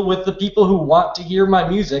deal with the people who want to hear my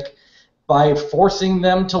music by forcing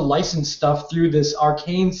them to license stuff through this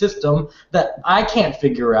arcane system that I can't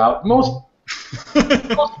figure out. Most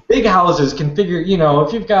big houses can figure,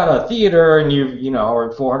 if you've got a theater and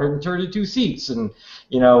or 432 seats, and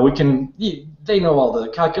they know all the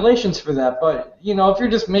calculations for that. But if you're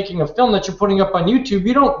just making a film that you're putting up on YouTube,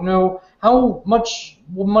 you don't know how much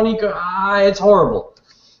money it's horrible.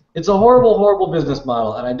 It's a horrible business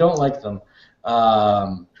model, and I don't like them.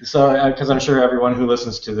 Because I'm sure everyone who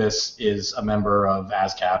listens to this is a member of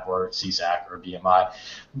ASCAP or CSAC or BMI,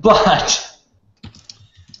 but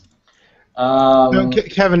No,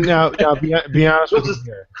 Kevin, now be honest with me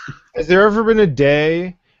here. Has there ever been a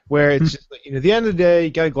day where it's just like, at the end of the day,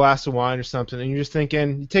 you got a glass of wine or something, and you're just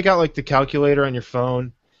thinking, you take out like the calculator on your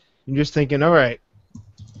phone, and you're just thinking, all right,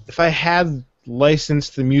 if I had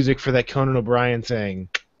licensed the music for that Conan O'Brien thing,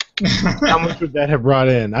 how much would that have brought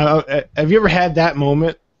in? Have you ever had that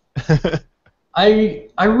moment? I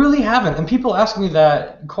really haven't, and people ask me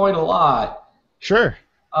that quite a lot. Sure.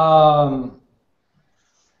 No,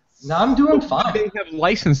 I'm doing fine. They have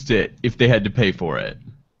licensed it if they had to pay for it.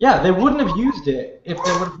 Yeah, they wouldn't have used it if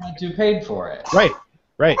they would have had to paid for it.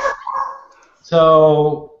 Right.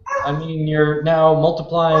 So, I mean, you're now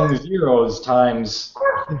multiplying zeros times.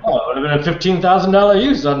 Oh, it would have been a $15,000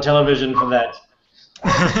 use on television for that.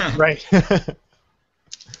 Right.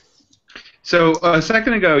 So a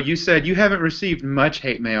second ago, you said you haven't received much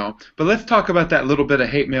hate mail, but let's talk about that little bit of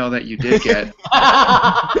hate mail that you did get.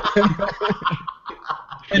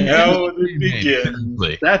 And now it begins.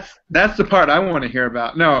 That's the part I want to hear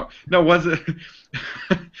about. No, was it?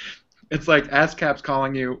 It's like ASCAP's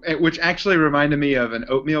calling you, which actually reminded me of an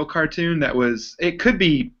oatmeal cartoon that was. It could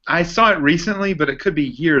be. I saw it recently, but it could be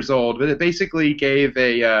years old. But it basically gave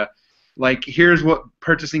a. Like, here's what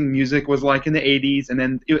purchasing music was like in the 80s, and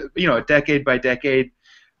then, a decade by decade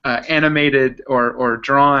animated or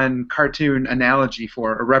drawn cartoon analogy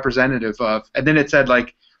for a representative of. And then it said,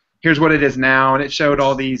 like, here's what it is now, and it showed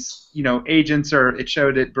all these, agents, or it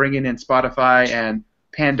showed it bringing in Spotify and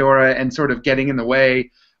Pandora and sort of getting in the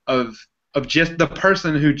way of just the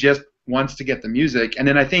person who just wants to get the music. And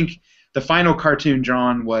then I think the final cartoon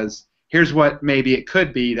drawn was, here's what maybe it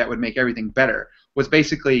could be that would make everything better, was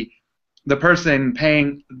basically the person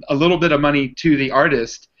paying a little bit of money to the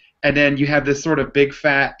artist, and then you have this sort of big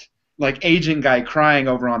fat like agent guy crying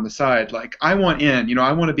over on the side, like, I want in,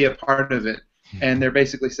 I want to be a part of it. And they're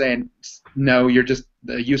basically saying, no, you're just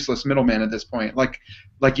the useless middleman at this point. Like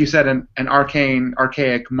you said, an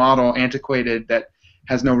archaic model, antiquated, that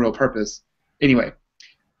has no real purpose. Anyway,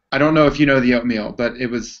 I don't know if you know the oatmeal, but it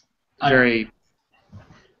was very...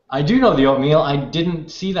 I do know the oatmeal. I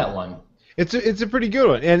didn't see that one. It's a pretty good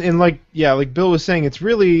one, and like Bill was saying, it's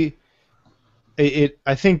really,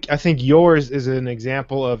 I think yours is an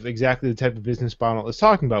example of exactly the type of business model it's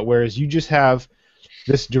talking about. Whereas you just have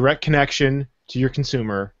this direct connection to your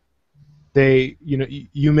consumer.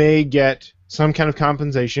 You may get some kind of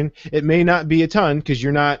compensation. It may not be a ton because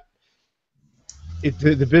you're not.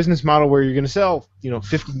 The business model where you're going to sell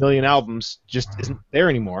 50 million albums just isn't there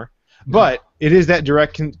anymore. But it is that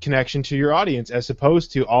direct connection to your audience, as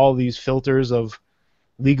opposed to all these filters of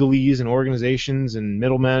legalese and organizations and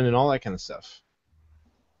middlemen and all that kind of stuff.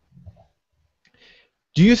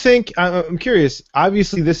 Do you think, I'm curious,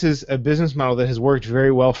 obviously this is a business model that has worked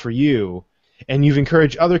very well for you, and you've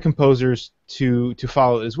encouraged other composers to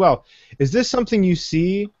follow it as well. Is this something you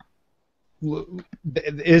see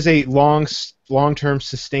is a long-term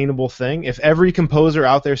sustainable thing? If every composer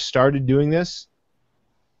out there started doing this,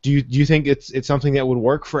 do you think it's something that would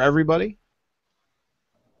work for everybody?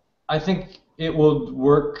 I think it will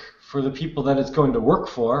work for the people that it's going to work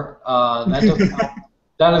for.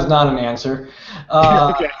 That is not an answer.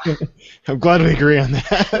 Okay. I'm glad we agree on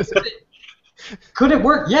that. Could it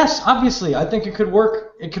work? Yes, obviously. I think it could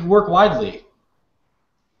work. It could work widely.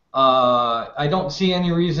 I don't see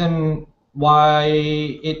any reason why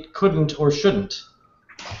it couldn't or shouldn't.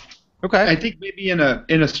 Okay. I think maybe in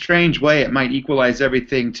a strange way it might equalize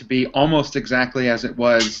everything to be almost exactly as it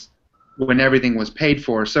was when everything was paid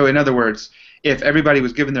for. So in other words, if everybody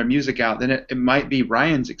was giving their music out, then it might be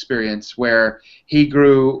Ryan's experience where he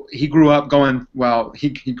grew up going, well,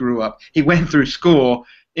 he went through school,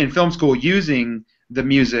 in film school, using the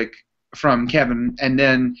music from Kevin, and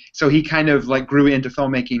then so he kind of like grew into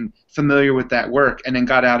filmmaking, familiar with that work, and then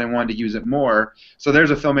got out and wanted to use it more. So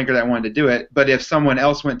there's a filmmaker that wanted to do it, but if someone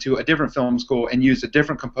else went to a different film school and used a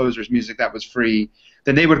different composer's music that was free,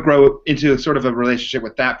 then they would grow into sort of a relationship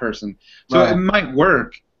with that person. So Right. It might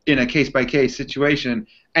work in a case-by-case situation,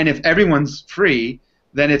 and if everyone's free,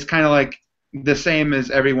 then it's kind of like the same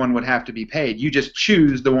as everyone would have to be paid. You just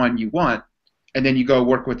choose the one you want, and then you go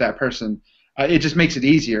work with that person. It just makes it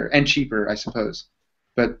easier and cheaper, I suppose.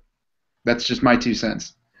 But that's just my 2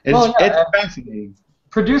 cents. It's fascinating.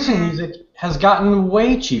 Producing music has gotten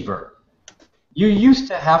way cheaper. You used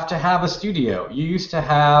to have a studio. You used to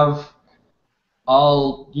have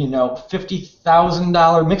all,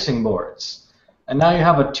 $50,000 mixing boards. And now you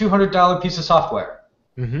have a $200 piece of software.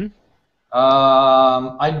 Mm-hmm.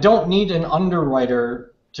 I don't need an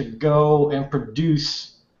underwriter to go and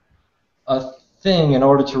produce a thing in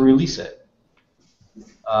order to release it.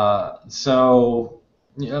 So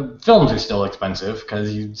films are still expensive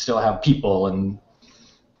because you still have people and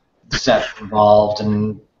set involved,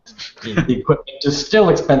 and the equipment is still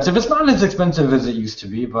expensive. It's not as expensive as it used to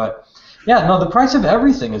be, but yeah, no, the price of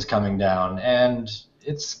everything is coming down, and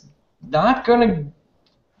it's not going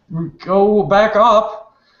to go back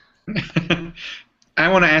up. I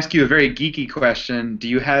want to ask you a very geeky question. Do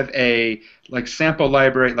you have a sample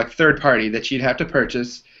library, like third party, that you'd have to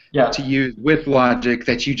purchase to use with Logic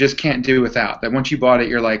that you just can't do without? That once you bought it,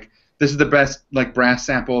 you're like, this is the best brass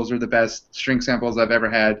samples or the best string samples I've ever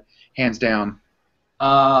had, hands down.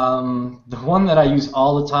 The one that I use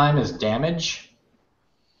all the time is Damage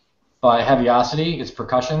by Heaviosity. It's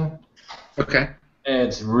percussion. Okay.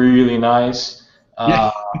 It's really nice.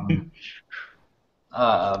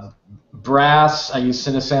 Brass, I use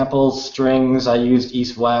Cinesamples. Strings, I used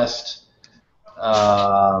East-West.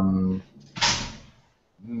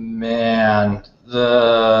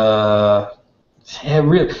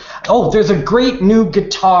 There's a great new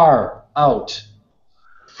guitar out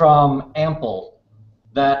from Ample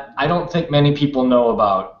that I don't think many people know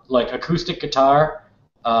about. Like acoustic guitar.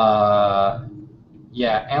 Ample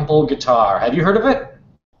guitar. Have you heard of it?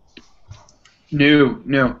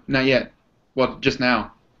 No, not yet. Well, just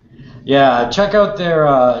now. Yeah, check out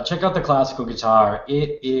the classical guitar.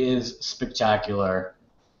 It is spectacular.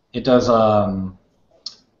 It does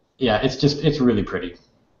it's really pretty.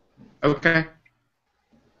 Okay.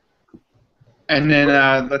 And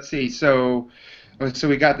then let's see. So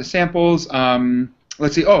we got the samples.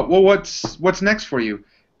 Let's see. Oh, well, what's next for you?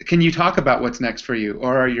 Can you talk about what's next for you,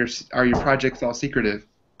 or are your projects all secretive?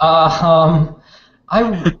 I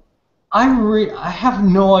have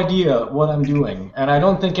no idea what I'm doing, and I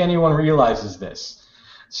don't think anyone realizes this.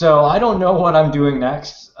 So I don't know what I'm doing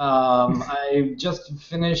next. I just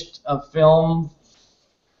finished a film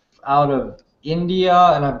out of India,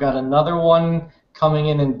 and I've got another one coming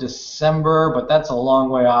in December, but that's a long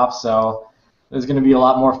way off, so there's going to be a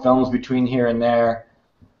lot more films between here and there.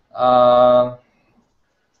 I've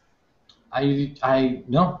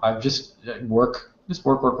just work.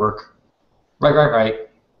 Right.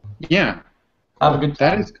 Yeah. Have a good time.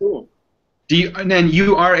 That is cool. And then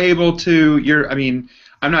you are able to,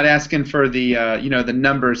 I'm not asking for the, the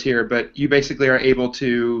numbers here, but you basically are able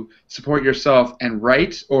to support yourself and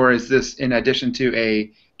write, or is this in addition to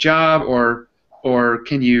a job, or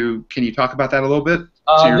can you talk about that a little bit?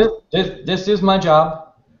 This is my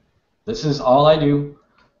job. This is all I do.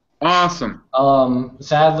 Awesome.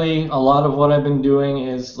 Sadly, a lot of what I've been doing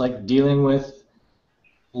is dealing with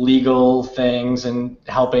legal things and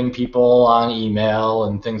helping people on email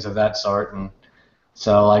and things of that sort. And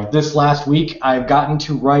so, this last week, I've gotten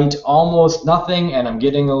to write almost nothing, and I'm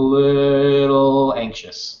getting a little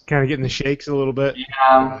anxious. Kind of getting the shakes a little bit.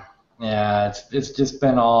 Yeah. It's just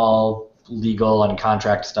been all legal and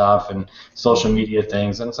contract stuff and social media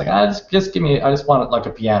things, and it's I just want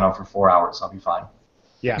a piano for 4 hours. I'll be fine.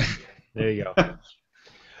 Yeah, there you go.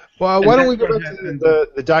 Well, why don't we go back to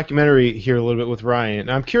the documentary here a little bit with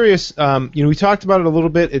Ryan? I'm curious. We talked about it a little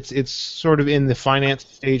bit. It's sort of in the finance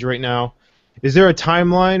stage right now. Is there a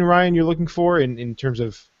timeline, Ryan, you're looking for in terms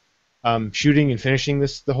of shooting and finishing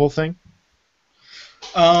the whole thing?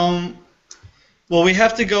 Well, we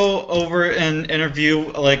have to go over and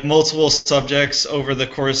interview multiple subjects over the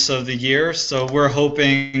course of the year. So we're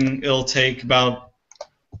hoping it'll take about.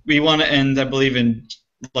 We want to end, I believe, in.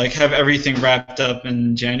 Have everything wrapped up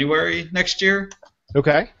in January next year.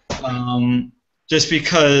 Okay. Just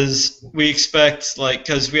because we expect,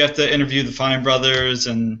 because we have to interview the Fine Brothers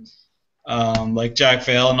and Jack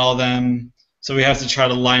Vale and all them, so we have to try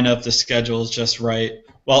to line up the schedules just right.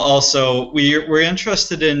 While also we're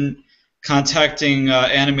interested in contacting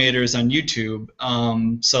animators on YouTube.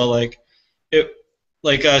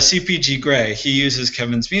 CPG Gray, he uses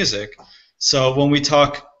Kevin's music. So when we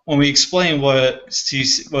explain what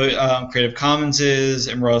Creative Commons is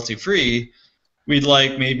and royalty free, we'd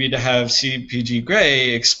like maybe to have CPG Gray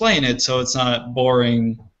explain it so it's not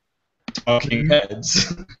boring talking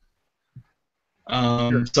heads.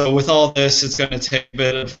 So with all this, it's going to take a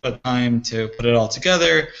bit of a time to put it all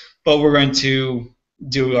together, but we're going to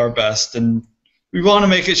do our best, and we want to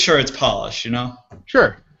make it sure it's polished,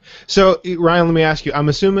 Sure. So, Ryan, let me ask you, I'm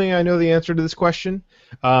assuming I know the answer to this question.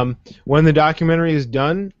 When the documentary is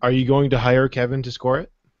done, are you going to hire Kevin to score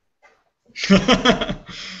it?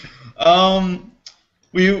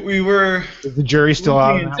 We were. Is the jury still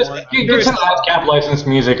out? Get some ASCAP licensed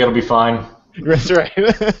music, it'll be fine. That's right.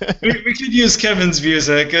 we could use Kevin's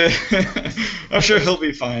music. I'm sure he'll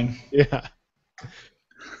be fine. Yeah.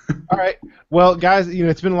 All right. Well, guys,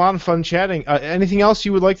 it's been a lot of fun chatting. Anything else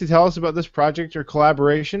you would like to tell us about this project or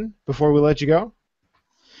collaboration before we let you go?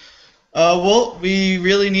 Well, we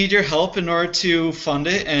really need your help in order to fund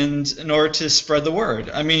it and in order to spread the word.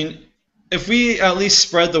 I mean, if we at least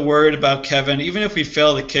spread the word about Kevin, even if we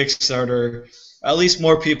fail the Kickstarter, at least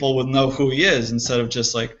more people would know who he is instead of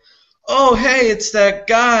just like, oh, hey, it's that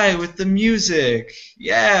guy with the music.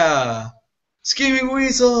 Yeah. Scheming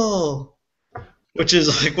Weasel. Which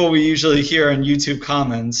is like what we usually hear on YouTube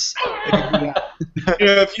comments. Like,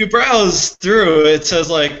 if you browse through, it says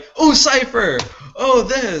like, "Oh, Cypher, oh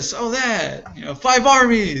this, oh that," 5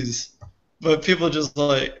 armies. But people just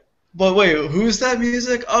like, but wait, who's that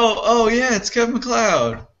music? Oh yeah, it's Kevin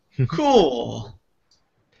MacLeod. Cool.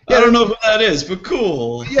 Yeah, I don't know who that is, but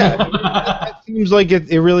cool. Yeah, it seems like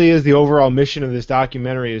it really is the overall mission of this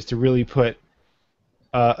documentary is to really put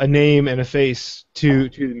a name and a face to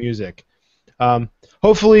the music.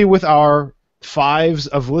 Hopefully, with our fives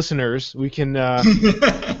of listeners, we can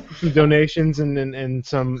some donations and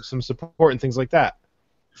some support and things like that.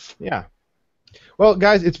 Yeah. Well,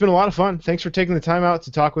 guys, it's been a lot of fun. Thanks for taking the time out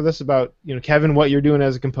to talk with us about Kevin, what you're doing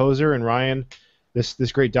as a composer, and Ryan, this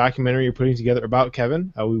great documentary you're putting together about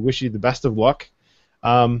Kevin. We wish you the best of luck.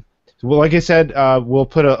 Well, like I said, we'll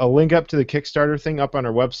put a link up to the Kickstarter thing up on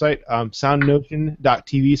our website,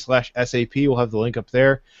 soundnotion.tv/SAP. We'll have the link up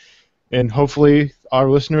there. And hopefully our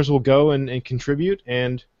listeners will go and contribute.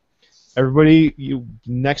 And everybody,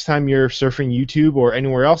 next time you're surfing YouTube or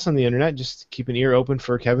anywhere else on the internet, just keep an ear open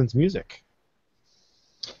for Kevin's music.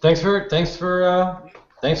 Thanks for the invitation.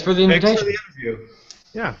 Thanks for the interview.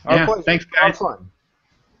 Yeah, our pleasure. Thanks, guys. Fun.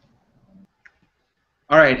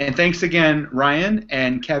 All right, and thanks again, Ryan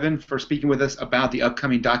and Kevin, for speaking with us about the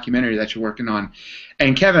upcoming documentary that you're working on.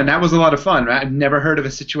 And Kevin, that was a lot of fun, right? I've never heard of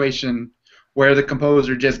a situation where the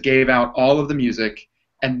composer just gave out all of the music,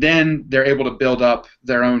 and then they're able to build up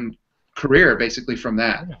their own career basically from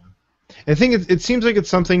that. I think it seems like it's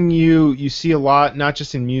something you see a lot, not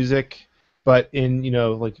just in music, but in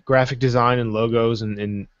like graphic design and logos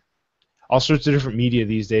and all sorts of different media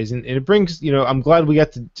these days. And it brings, I'm glad we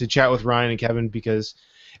got to chat with Ryan and Kevin because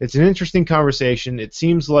it's an interesting conversation. It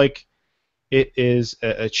seems like it is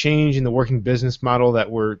a change in the working business model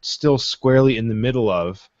that we're still squarely in the middle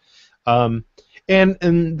of. And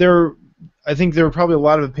I think there are probably a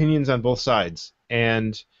lot of opinions on both sides,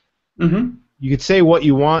 and you could say what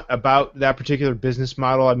you want about that particular business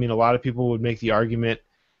model. I mean, a lot of people would make the argument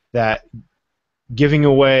that giving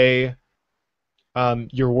away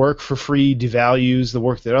your work for free devalues the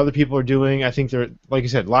work that other people are doing. I think there, like I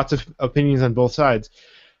said, lots of opinions on both sides.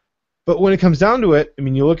 But when it comes down to it, I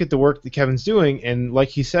mean, you look at the work that Kevin's doing, and like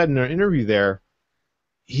he said in our interview there,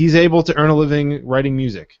 he's able to earn a living writing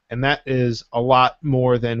music, and that is a lot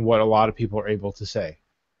more than what a lot of people are able to say.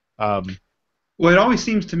 Well, it always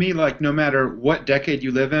seems to me like no matter what decade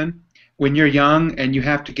you live in, when you're young and you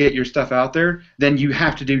have to get your stuff out there, then you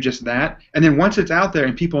have to do just that. And then once it's out there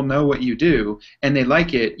and people know what you do and they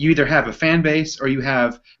like it, you either have a fan base or you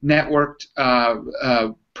have networked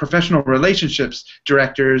professional relationships,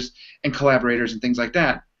 directors and collaborators and things like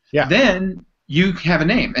that. Yeah. Then you have a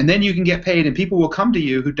name, and then you can get paid, and people will come to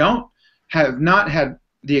you who have not had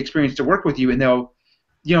the experience to work with you, and they'll,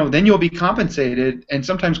 then you'll be compensated, and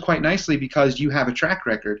sometimes quite nicely because you have a track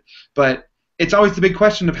record. But it's always the big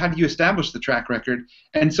question of how do you establish the track record.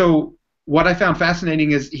 And so what I found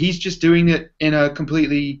fascinating is he's just doing it in a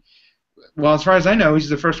completely, well, as far as I know, he's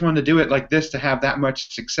the first one to do it like this to have that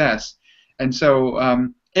much success. And so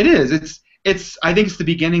it's I think it's the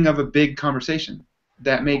beginning of a big conversation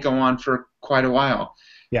that may go on for quite a while.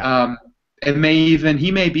 Yeah. He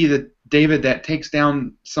may be the David that takes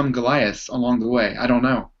down some Goliaths along the way. I don't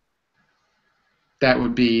know. That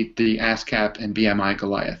would be the ASCAP and BMI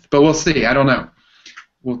Goliath. But we'll see. I don't know.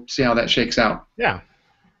 We'll see how that shakes out. Yeah.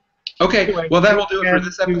 Okay. Anyway, well, that will do it for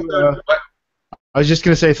this episode. I was just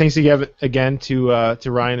going to say thanks again to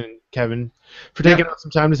Ryan and Kevin for taking out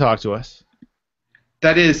some time to talk to us.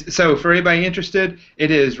 That is, so for anybody interested,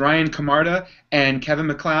 it is Ryan Camarda and Kevin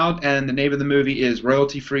MacLeod, and the name of the movie is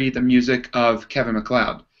Royalty Free, the Music of Kevin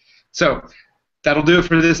MacLeod. So that'll do it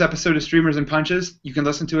for this episode of Streamers and Punches. You can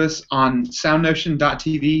listen to us on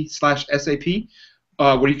soundnotion.tv/SAP,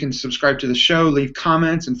 where you can subscribe to the show, leave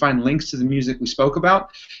comments, and find links to the music we spoke about.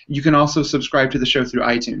 You can also subscribe to the show through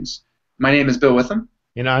iTunes. My name is Bill Witham.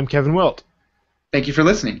 And I'm Kevin Wilt. Thank you for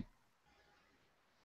listening.